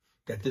doubt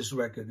that this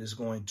record is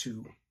going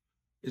to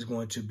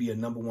be a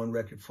 #1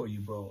 record for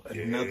you, bro.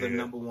 Another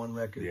 #1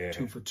 record,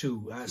 2 for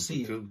 2. I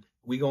see it.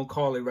 We gonna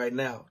call it right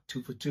now,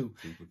 2 for 2.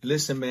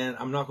 Listen, man,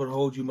 I'm not gonna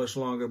hold you much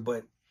longer,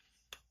 but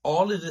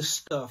all of this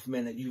stuff,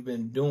 man, that you've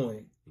been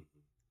doing,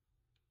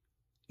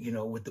 you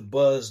know, with the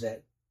buzz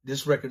that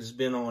this record has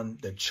been on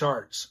the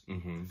charts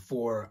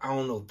for, I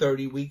don't know,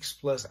 30 weeks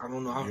plus. I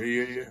don't know how.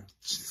 Yeah.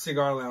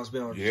 Cigar Lounge's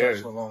been on the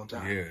charts for a long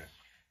time. Yeah.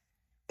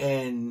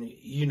 And,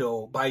 you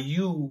know, by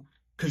you,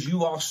 because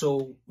you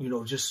also, you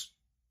know, just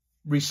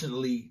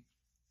recently,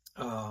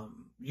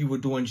 you were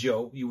doing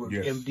Joe. You were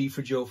MD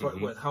for Joe for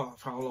what? How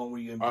long were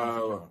you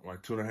MD?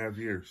 Like 2.5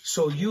 years.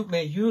 So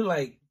you're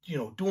like, you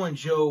know, doing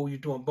Joe, you're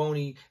doing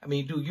Boney. I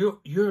mean, dude,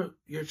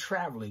 you're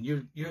traveling.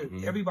 You're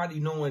everybody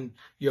knowing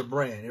your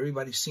brand.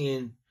 Everybody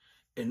seeing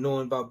and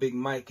knowing about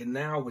BigMike. And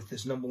now with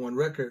this #1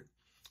 record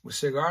with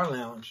Cigar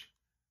Lounge,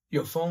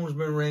 your phone's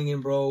been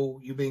ringing, bro.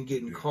 You've been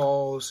getting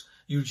calls.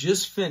 You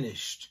just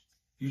finished.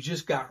 You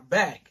just got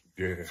back.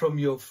 From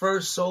your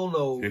first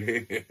solo,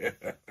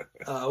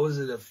 was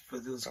it a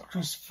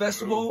cruise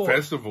festival?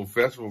 Festival,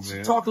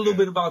 man. Talk a little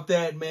bit about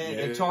that, man,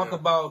 and talk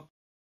about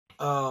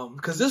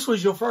because this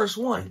was your first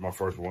one. My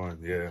first one,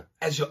 yeah.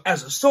 As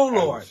a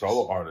solo artist.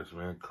 Solo artist,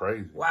 man,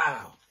 crazy.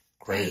 Wow,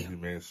 crazy, damn.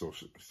 Man.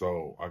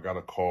 So I got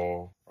a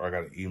call or I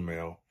got an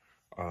email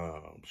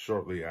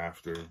shortly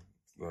after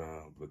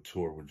the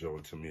tour with Joe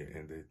and Tamia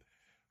ended,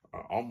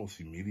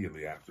 almost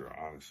immediately after,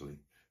 honestly.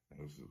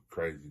 It was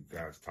crazy,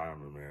 guy's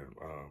timing, man.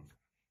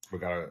 We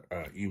got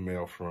an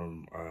email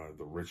from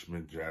the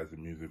Richmond Jazz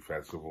and Music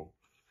Festival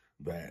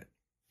that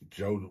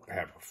Joe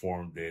had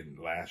performed in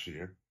last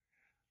year,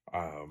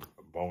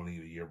 Boney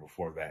the year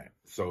before that.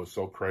 So it's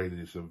so crazy.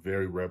 It's a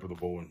very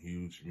reputable and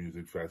huge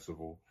music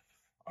festival.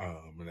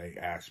 And they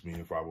asked me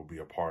if I would be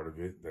a part of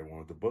it. They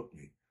wanted to book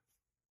me.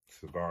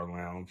 Cigar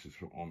Lounge is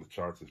on the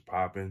charts, is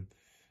popping.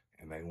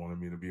 And they wanted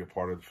me to be a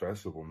part of the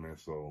festival, man.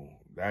 So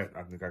that,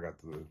 I think I got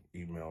the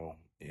email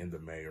end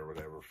of May or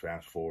whatever.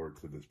 Fast forward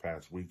to this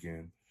past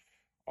weekend,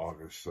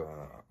 August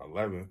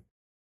 11th.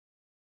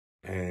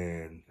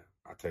 And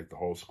I take the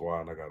whole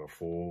squad. I got a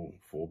full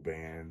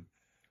band.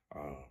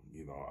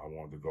 You know, I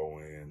wanted to go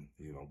in,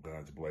 you know,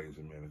 guns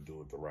blazing, man, and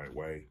do it the right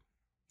way.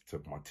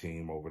 Took my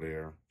team over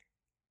there.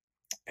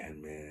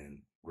 And,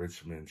 man,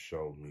 Richmond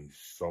showed me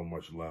so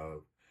much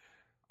love.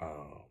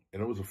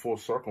 And it was a full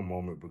circle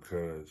moment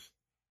because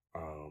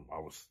I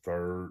was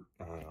third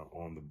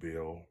on the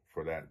bill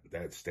for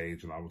that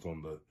stage, and I was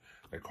on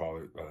they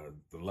call it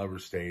the lover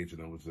stage,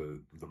 and it was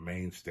the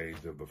main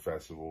stage of the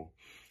festival,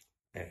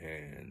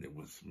 and it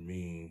was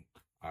me,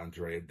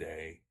 Andrea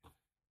Day,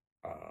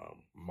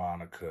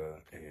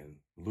 Monica, and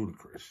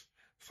Ludacris.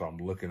 So I'm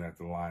looking at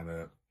the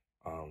lineup.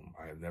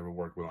 I had never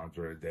worked with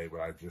Andrea Day,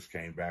 but I just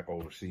came back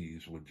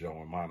overseas with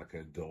Joe and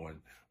Monica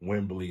doing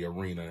Wembley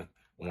Arena,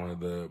 one of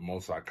the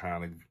most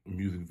iconic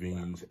music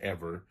venues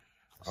ever.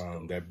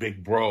 That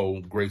Big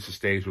Bro graced the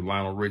stage with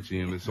Lionel Richie,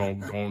 and it's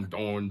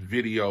on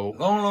video.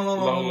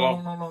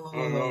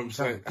 Long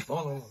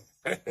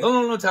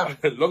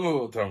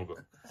time ago.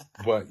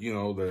 But you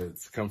know, to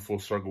come full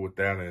circle with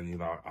that, and you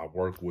know, I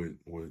work with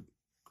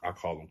I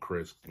call him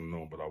Chris, you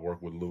know, but I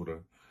work with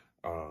Luda.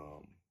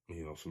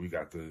 You know, so we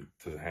got to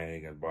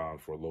hang and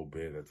bond for a little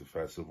bit at the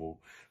festival,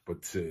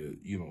 but to,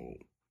 you know,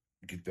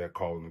 get that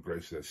call and the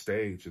grace of that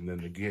stage, and then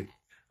to get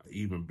an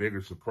even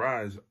bigger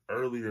surprise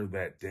earlier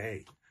that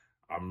day.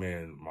 I'm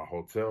in my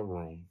hotel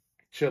room,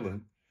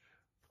 chilling,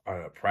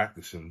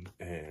 practicing,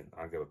 and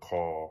I get a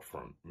call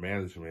from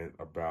management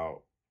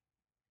about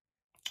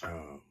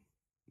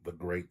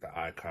the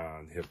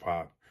icon,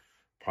 hip-hop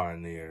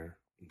pioneer,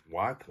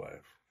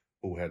 Wyclef,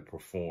 who had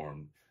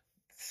performed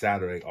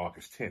Saturday,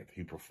 August 10th.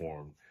 He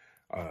performed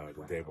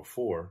the day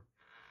before,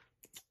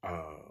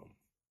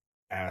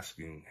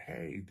 asking,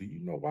 hey, do you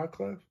know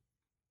Wyclef?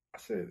 I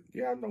said,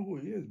 yeah, I know who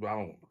he is, but I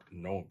don't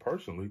know him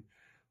personally.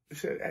 He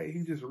said, hey,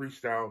 he just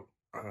reached out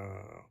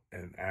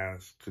and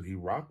asked, could he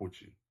rock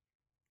with you?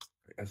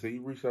 I said, he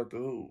reached out to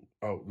who?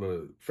 Oh,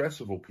 the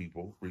festival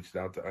people reached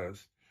out to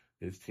us.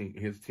 His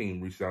team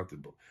reached out to,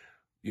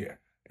 yeah.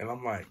 And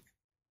I'm like,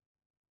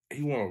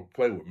 he want to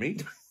play with me?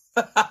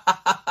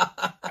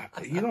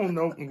 You don't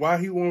know why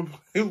he want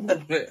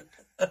to play.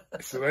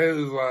 So that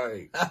was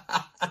like,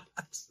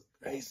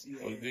 crazy.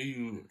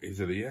 Is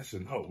it a yes or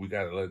no? We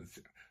got to let it.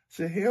 I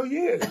said, hell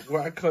yeah.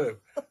 Wyclef.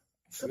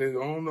 So they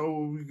don't know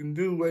what we can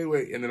do.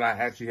 Wait. And then I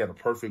actually had a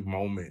perfect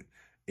moment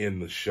in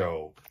the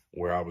show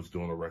where I was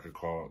doing a record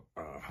called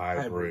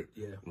Hybrid.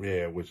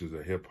 Yeah, which is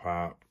a hip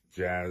hop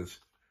jazz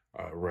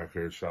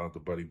record. Shout out to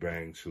Buddy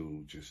Bangs,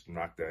 who just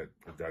knocked that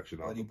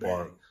production out the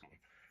park.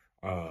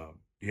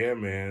 Yeah,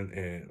 man.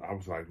 And I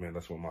was like, man,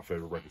 that's one of my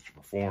favorite records to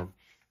perform.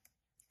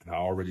 And I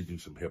already do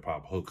some hip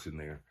hop hooks in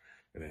there.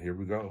 And then here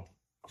we go.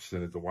 I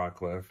sent it to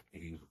Wyclef.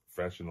 He's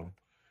professional.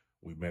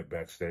 We met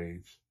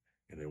backstage.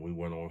 And then we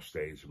went on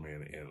stage,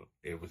 man, and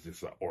it was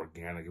just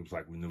organic. It was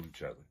like we knew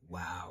each other.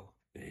 Wow.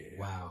 Yeah.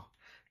 Wow.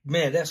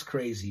 Man, that's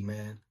crazy,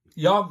 man.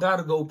 Y'all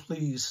gotta go,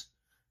 please,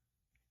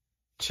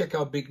 check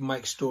out Big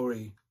Mike's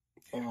story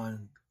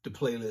on the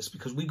playlist,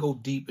 because we go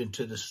deep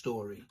into the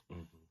story.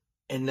 Mm-hmm.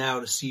 And now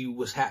to see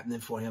what's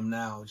happening for him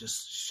now,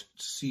 just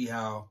see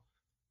how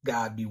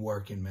God be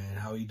working, man,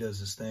 how he does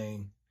his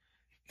thing.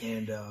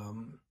 And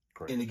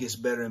it gets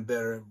better and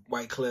better.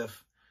 Wyclef,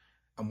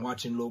 I'm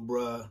watching Lil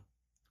Bruh,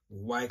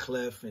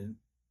 Wyclef, and,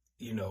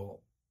 you know,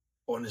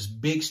 on this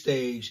big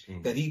stage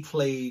that he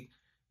played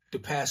the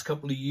past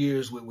couple of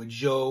years with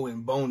Joe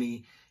and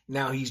Boney.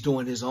 Now he's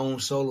doing his own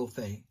solo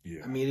thing.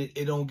 Yeah. I mean,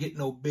 it don't get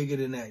no bigger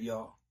than that,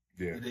 y'all.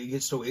 Yeah.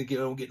 It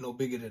don't get no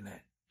bigger than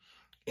that.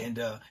 And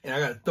I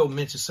got to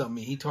mention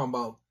something. He talking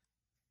about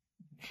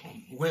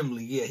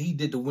Wembley. Yeah, he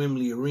did the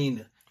Wembley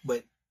Arena,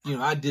 but you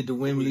know, I did the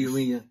Wembley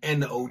Arena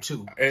and the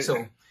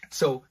O2.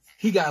 So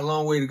he got a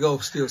long way to go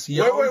still. So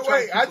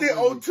wait. I did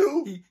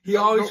O2. He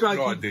always trying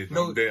to keep.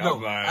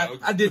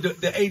 I did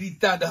the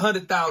 80,000, the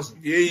 100,000.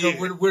 Yeah, you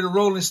know, where the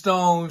Rolling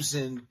Stones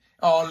and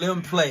all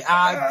them play.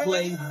 I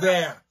played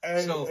there.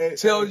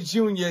 Tell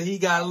Junior he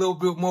got a little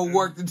bit more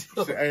work to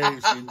do. Hey,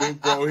 see,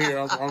 big bro here.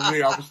 I'm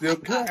here. I'm still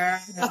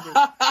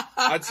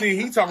I see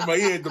he talking about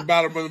he at the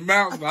bottom of the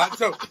mountain. I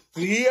told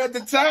he at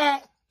the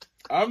top.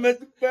 I'm at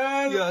the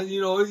bottom. Yeah,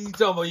 you know, he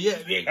talking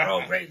about, big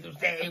bro, raise the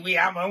stage.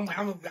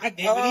 I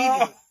did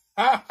what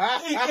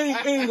he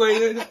did.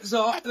 Anyway,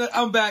 so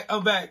I'm back.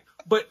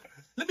 But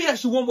let me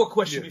ask you one more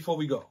question before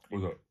we go.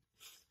 What's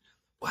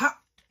up?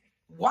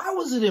 Why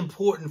was it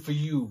important for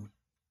you?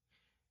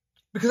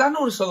 Because I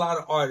notice a lot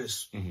of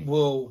artists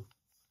will,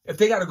 if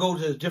they got to go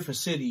to a different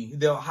city,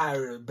 they'll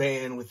hire a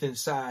band with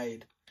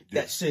inside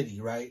that city,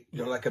 right?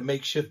 You know, like a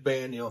makeshift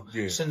band. They'll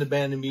send the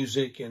band the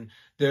music, and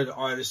they're the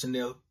artists, and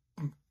they'll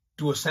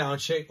do a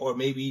sound check, or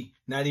maybe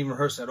not even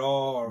rehearse at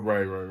all.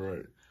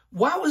 Right.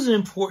 Why was it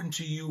important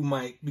to you,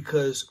 Mike?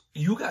 Because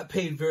you got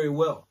paid very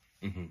well.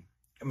 Mm-hmm.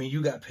 I mean,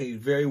 you got paid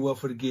very well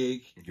for the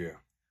gig. Yeah.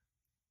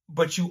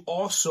 But you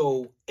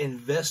also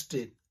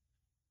invested.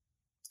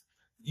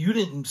 You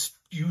didn't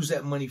use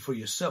that money for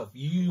yourself.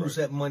 You used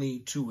that money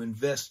to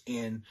invest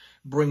in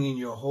bringing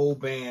your whole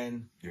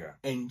band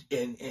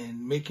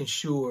and making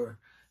sure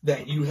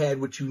that you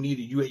had what you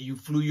needed. You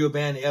flew your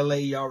band to L.A.,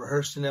 y'all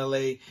rehearsed in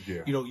L.A.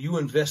 Yeah. You know, you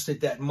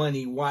invested that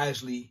money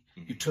wisely.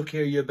 You took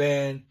care of your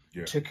band.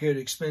 You took care of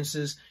the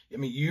expenses. I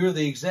mean, you're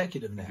the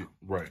executive now.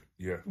 Right,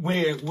 yeah.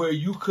 Where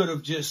you could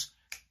have just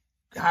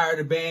hired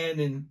a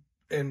band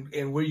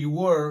and where you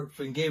were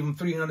and gave them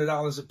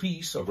 $300 a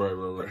piece, or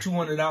 $200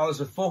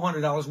 or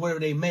 $400, whatever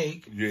they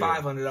make,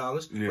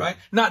 $500, right?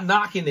 Not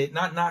knocking it,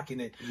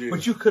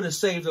 but you could have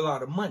saved a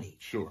lot of money.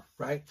 Sure.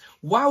 Right?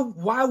 Why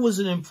was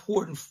it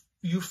important?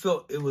 You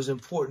felt it was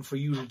important for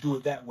you to do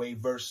it that way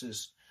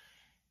versus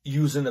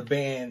using a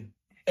band.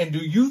 And do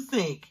you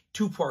think,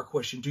 two-part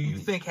question, do you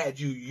think had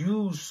you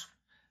used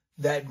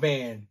that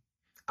band,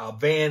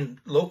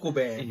 local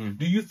band,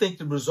 do you think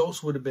the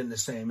results would have been the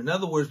same? In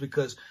other words,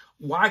 because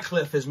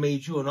Wyclef has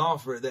made you an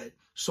offer that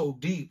so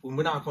deep, and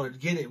we're not going to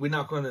get it, we're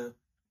not going to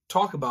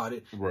talk about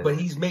it, but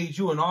he's made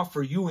you an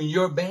offer, you and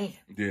your band,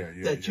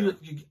 that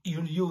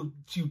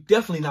you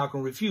definitely not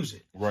going to refuse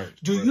it. Right.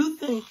 Do you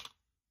think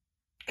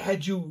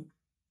had you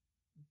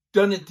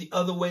done it the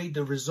other way,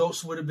 the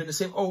results would have been the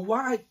same? Or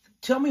why?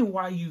 Tell me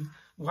why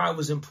it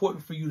was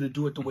important for you to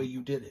do it the way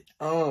you did it.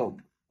 Well,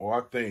 I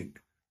think,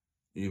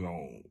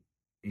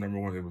 number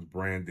one, it was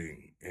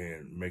branding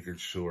and making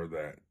sure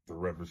that the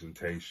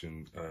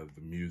representation of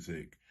the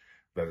music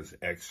that is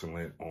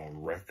excellent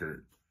on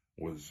record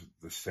was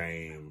the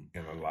same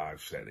in a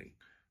live setting.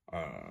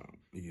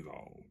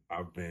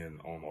 I've been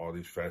on all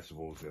these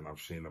festivals and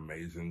I've seen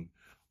amazing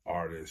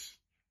artists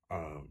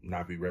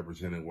not be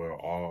represented well,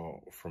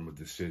 all from a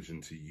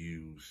decision to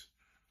use,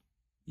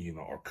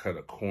 or cut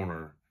a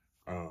corner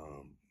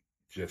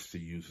just to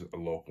use a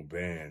local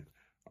band.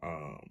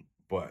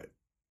 But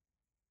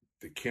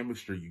the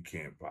chemistry you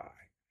can't buy,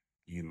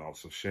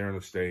 so sharing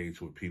a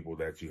stage with people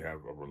that you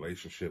have a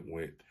relationship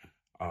with,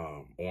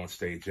 on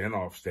stage and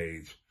off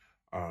stage,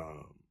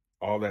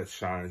 all that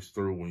shines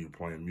through when you're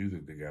playing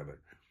music together.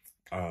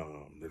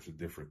 There's a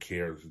different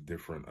care, there's a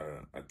different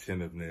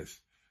attentiveness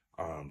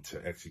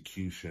to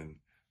execution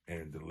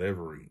and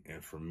delivery.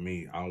 And for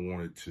me, I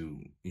wanted to,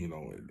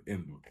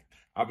 and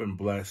I've been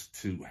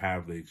blessed to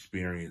have the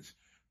experience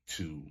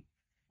to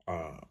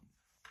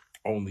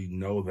only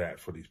know that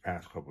for these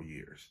past couple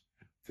years,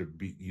 to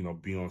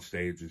be on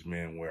stages,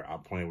 man, where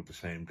I'm playing with the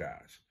same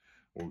guys,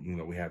 or,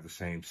 we have the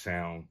same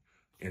sound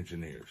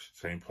engineers,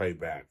 same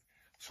playback,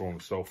 so on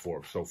and so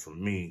forth. So for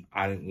me,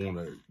 I didn't want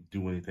to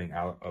do anything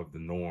out of the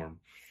norm.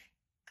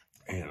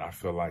 And I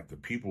feel like the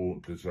people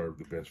deserve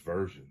the best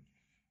version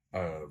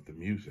of the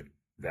music.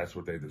 That's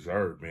what they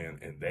deserve, man.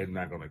 And they're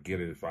not going to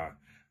get it if I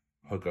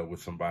hook up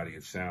with somebody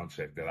at sound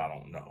check that I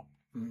don't know.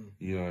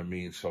 You know what I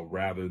mean? So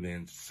rather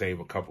than save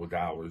a couple of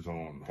dollars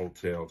on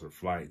hotels or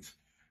flights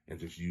and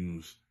just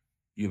use,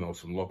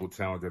 some local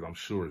talent that I'm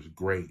sure is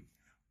great,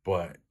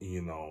 but,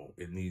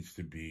 it needs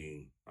to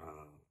be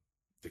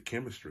the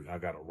chemistry. I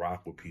got to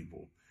rock with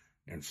people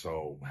And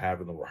so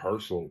having a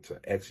rehearsal to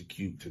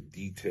execute to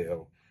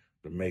detail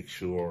to make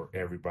sure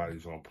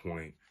everybody's on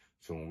point.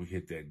 So when we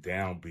hit that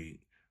downbeat,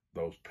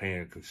 those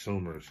paying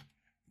consumers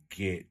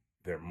get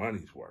their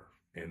money's worth,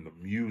 and the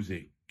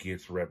music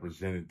gets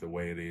represented the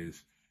way it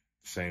is,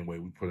 the same way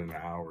we put in the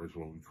hours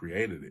when we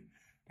created it.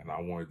 And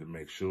I wanted to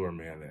make sure,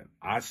 man, that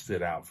I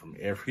stood out from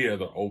every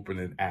other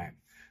opening act,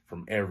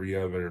 from every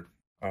other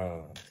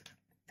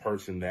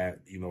person that,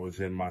 is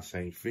in my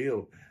same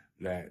field,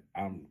 that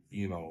I'm,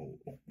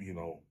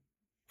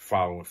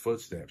 following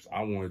footsteps.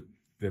 I wanted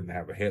them to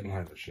have a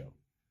headliner show.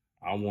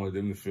 I wanted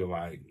them to feel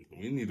like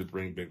we need to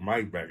bring Big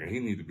Mike back, and he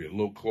need to be a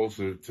little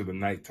closer to the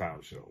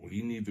nighttime show.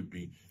 He need to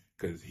be,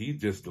 because he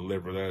just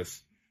delivered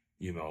us,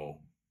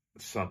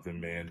 something,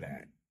 man,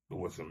 that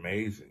was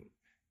amazing.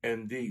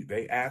 And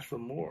they asked for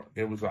more.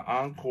 It was an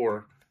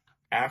encore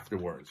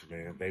afterwards,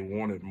 man. They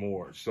wanted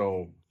more.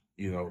 So,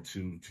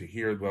 to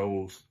hear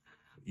those,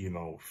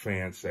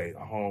 fans say,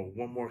 oh,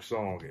 one more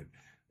song,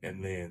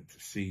 and then to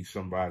see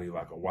somebody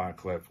like a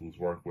Wyclef who's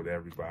worked with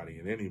everybody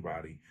and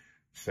anybody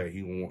say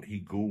he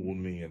Googled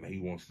me and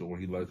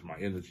he loves my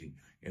energy.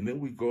 And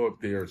then we go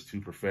up there as two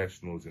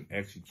professionals and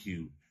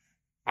execute.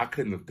 I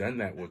couldn't have done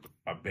that with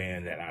a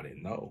band that I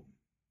didn't know.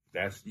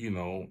 That's,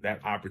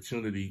 that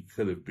opportunity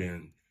could have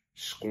been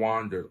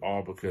squandered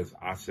all because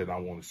I said I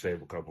want to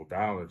save a couple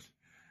dollars.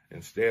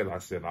 Instead, I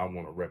said I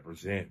want to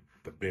represent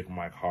the Big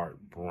Mike Hart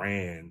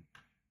brand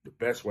the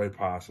best way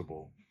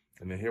possible.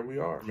 And then here we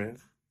are, man.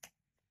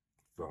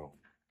 So,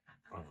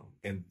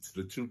 and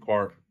the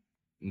two-part,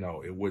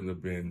 no, it wouldn't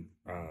have been,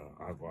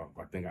 I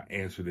think I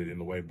answered it in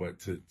a way, but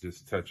to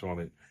just touch on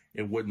it,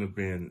 it wouldn't have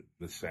been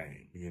the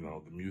same.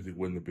 The music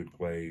wouldn't have been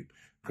played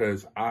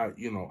because I've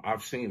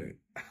seen it.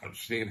 I've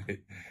seen it,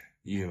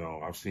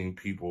 I've seen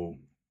people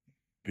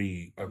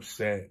be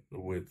upset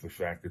with the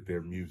fact that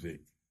their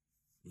music,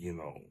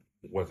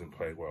 wasn't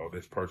played well.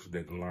 This person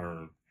didn't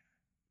learn,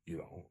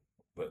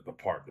 the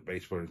part, the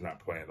bass player is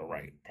not playing the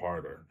right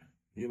part, or,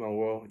 at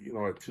 $200,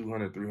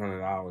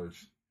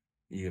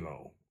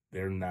 $300,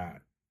 they're not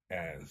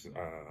as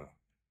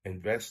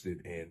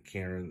invested in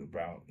caring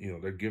about,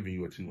 they're giving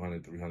you a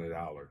 $200,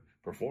 $300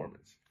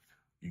 performance.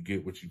 You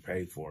get what you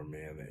paid for,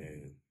 man,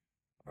 and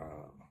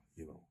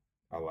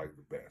I like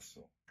the best.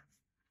 So,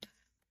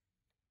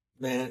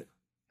 man,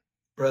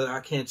 brother,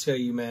 I can't tell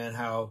you, man,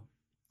 how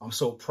I'm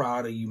so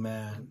proud of you,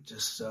 man.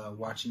 Just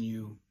watching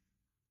you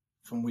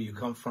from where you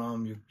come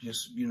from, you're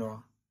just,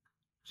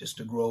 just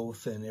the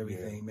growth and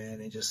everything,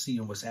 man, and just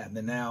seeing what's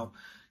happening now.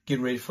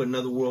 Getting ready for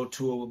another world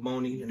tour with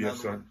Boney.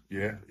 Yes, sir.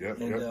 Yeah.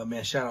 And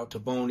man, shout out to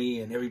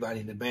Boney and everybody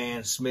in the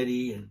band,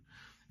 Smitty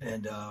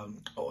and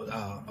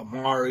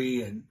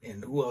Amari and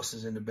who else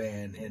is in the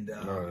band, and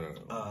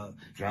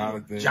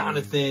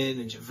Jonathan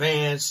and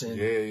Javance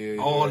and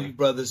all you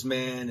brothers,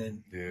 man,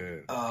 and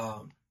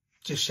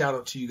just shout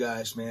out to you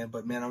guys, man.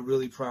 But man, I'm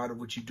really proud of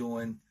what you're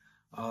doing.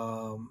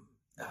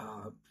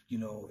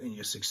 In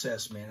your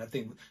success, man. I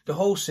think the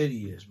whole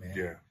city is, man.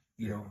 Yeah.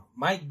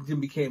 Mike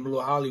became a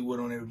little Hollywood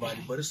on everybody,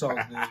 but it's all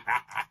good.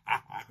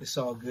 It's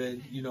all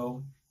good.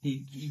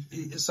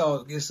 It's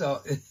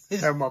all.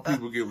 Have my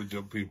people get with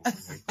your people.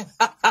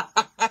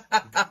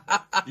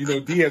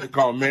 D had to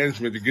call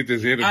management to get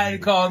this interview. I had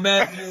to call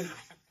management.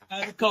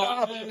 I had to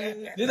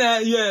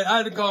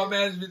call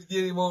management to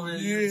get him over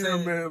here. You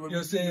know what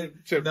I'm saying?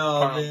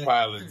 No, man.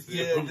 Pilots.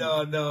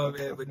 No,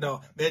 man. But no,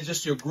 man,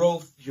 just your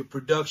growth, your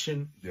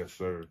production. Yes,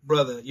 sir.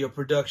 Brother, your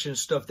production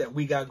stuff that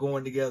we got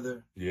going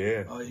together.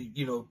 Yeah.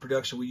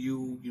 Production with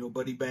you,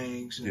 Buddy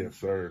Bangs. And, yes,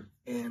 sir.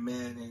 And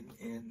man,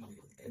 and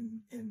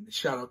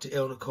shout out to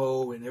El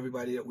Nicole and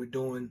everybody that we're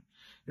doing.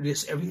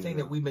 Just everything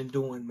that we've been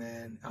doing,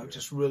 man. I'm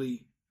just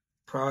really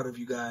proud of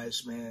you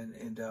guys, man.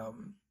 And,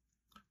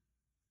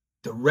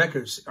 the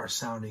records are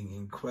sounding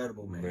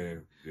incredible,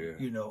 man.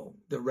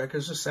 The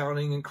records are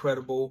sounding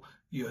incredible.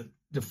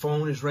 The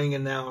phone is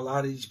ringing now. A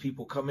lot of these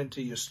people come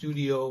into your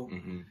studio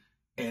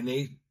and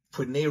they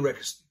put in their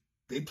records.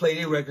 They play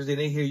their records and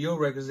they hear your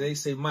records and they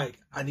say, Mike,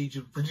 I need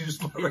you to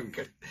produce my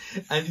record.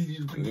 I need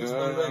you to produce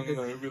my record.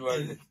 It'd be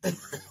like,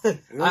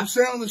 it don't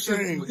sound the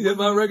same. Yeah,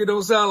 my record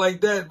don't sound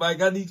like that,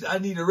 Mike. I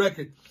need a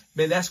record.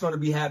 Man, that's going to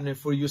be happening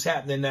for you. It's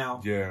happening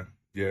now. Yeah.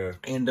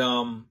 And,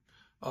 man,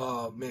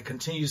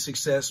 continued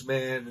success,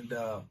 man, and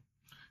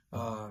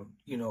I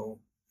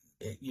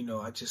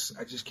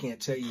just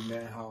can't tell you,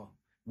 man, how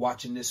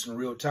watching this in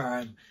real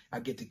time, I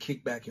get to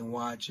kick back and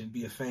watch and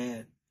be a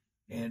fan,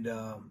 and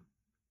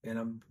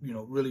I'm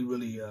really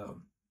really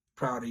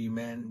proud of you,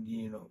 man.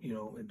 You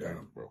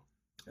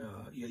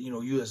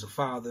as a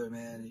father,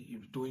 man,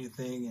 you're doing your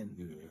thing,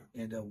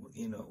 and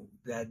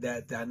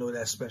that I know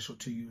that's special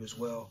to you as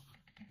well,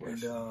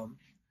 and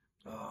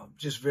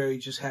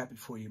just happy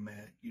for you,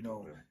 man,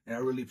 and I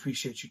really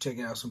appreciate you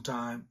taking out some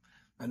time.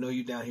 I know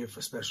you're down here for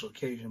a special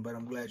occasion, but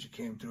I'm glad you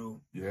came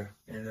through. Yeah.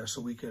 And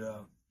so we could,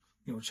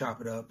 chop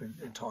it up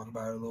and talk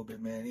about it a little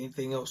bit, man.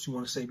 Anything else you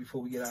want to say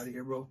before we get out of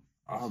here, bro?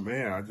 Oh,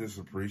 man, I just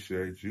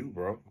appreciate you,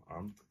 bro.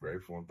 I'm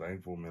grateful and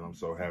thankful, man. I'm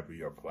so happy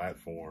your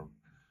platform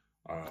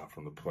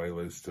from the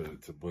playlist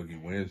to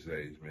Boogie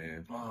Wednesdays,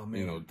 man. Oh,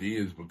 man. You know, D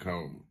has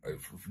become,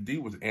 D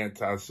was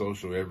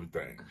antisocial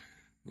everything.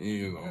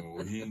 You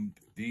know,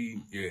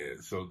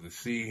 so to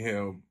see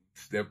him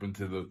step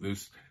into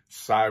this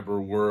cyber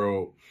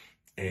world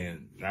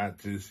and not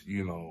just,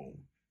 you know,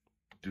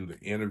 do the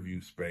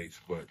interview space,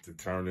 but to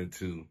turn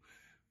into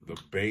the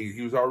bass.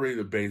 He was already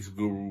the bass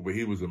guru, but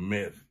he was a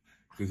myth.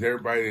 Because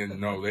everybody didn't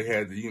know. They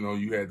had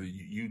you had the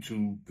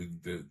YouTube,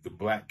 the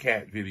Black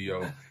Cat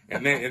video,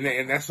 and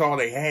that's all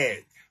they had.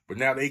 But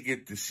now they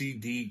get to see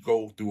D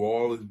go through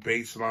all his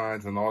bass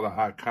lines and all the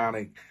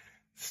iconic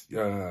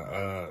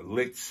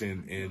licks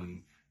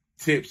and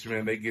tips,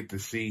 man. They get to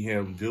see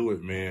him do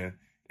it, man.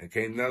 And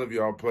can't none of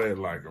y'all play it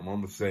like him.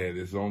 I'm gonna say it.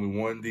 There's only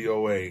one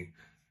DOA,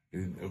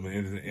 and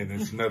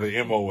it's another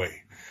MOA.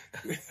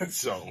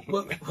 So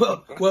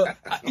well,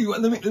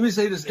 let me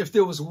say this: if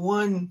there was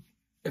one,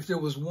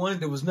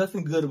 there was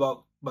nothing good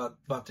about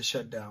the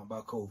shutdown,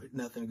 about COVID.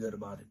 Nothing good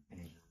about it.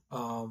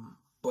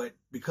 But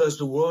because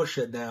the world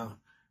shut down,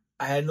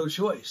 I had no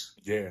choice.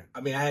 Yeah.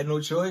 I mean, I had no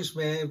choice,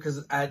 man,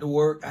 because I had to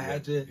work. I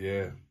had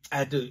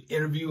to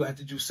interview. I had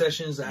to do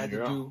sessions. I had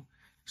to do.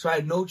 So I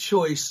had no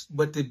choice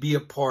but to be a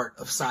part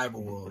of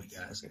cyber world,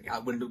 guys.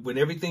 When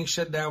everything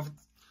shut down for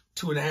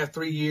 2.5,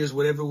 3 years,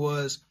 whatever it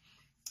was,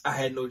 I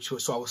had no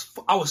choice. So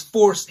I was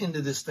forced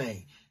into this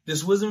thing.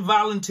 This wasn't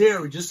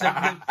voluntary.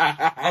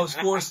 I was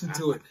forced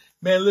into it.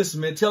 Man, listen,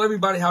 man, tell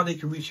everybody how they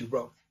can reach you,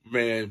 bro.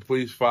 Man,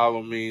 please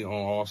follow me on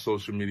all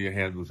social media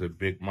handles at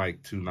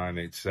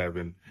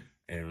BigMike2987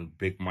 and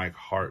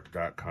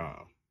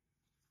BigMikeHeart.com.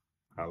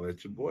 Holla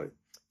at your boy.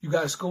 You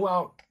guys go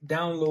out,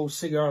 download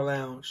Cigar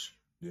Lounge,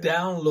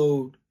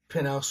 download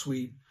Penthouse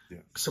Suite,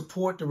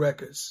 support the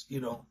records,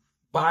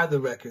 buy the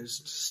records.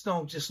 Just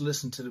don't just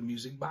listen to the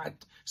music.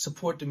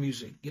 Support the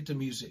music. Get the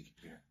music.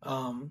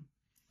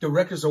 The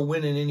records are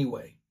winning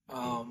anyway.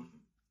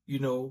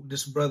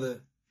 This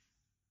brother,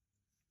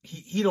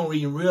 he don't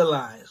even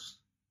realize,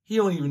 he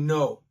don't even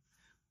know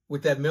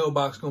what that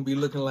mailbox gonna be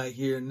looking like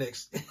here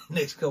next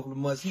couple of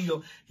months. He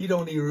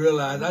don't even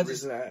realize.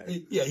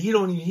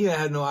 He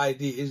had no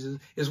idea.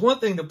 It's one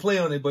thing to play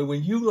on it, but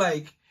when you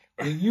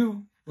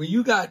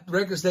got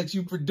records that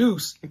you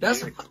produce,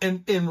 that's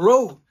and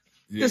wrote,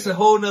 it's a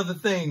whole nother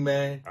thing,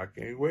 man. I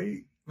can't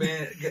wait.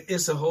 Man,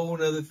 it's a whole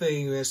nother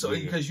thing, man. So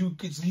because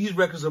these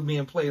records are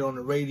being played on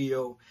the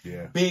radio,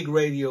 big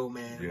radio,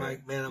 man.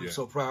 Mike, man, I'm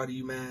so proud of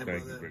you, man.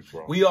 Thank you, big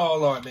bro. We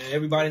all are, man.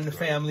 Everybody in the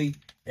family,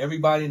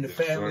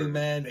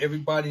 man.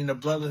 Everybody in the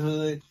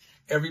brotherhood,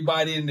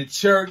 everybody in the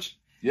church.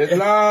 Yes,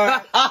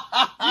 Lord.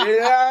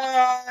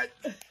 Yeah.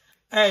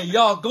 Hey,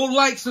 y'all, go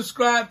like,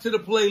 subscribe to the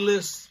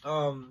playlist.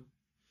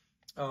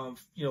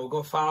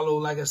 Go follow.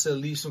 Like I said,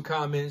 leave some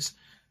comments.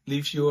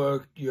 Leave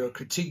your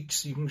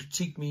critiques. You can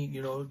critique me.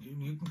 You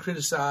can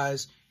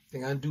criticize.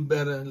 Think I can do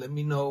better. Let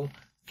me know.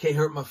 Can't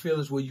hurt my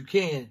feelings. Well, you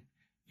can.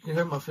 You can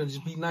hurt my feelings.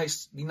 Just be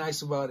nice. Be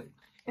nice about it.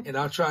 And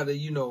I'll try to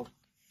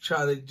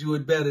do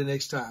it better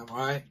next time. All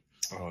right.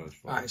 Oh, that's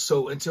fine. All right.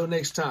 So until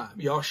next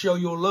time, y'all show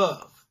your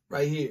love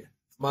right here.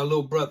 My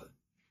little brother,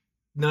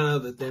 none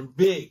other than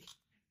Big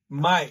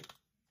Mike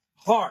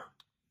Hart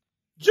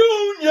Jr.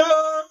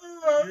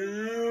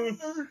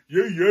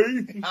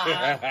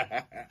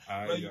 Yeah.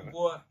 Love you,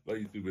 boy. Love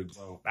you too, big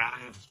bro.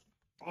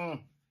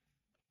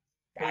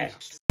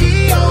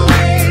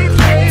 DOA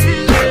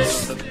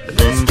playlist.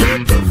 Let's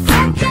get the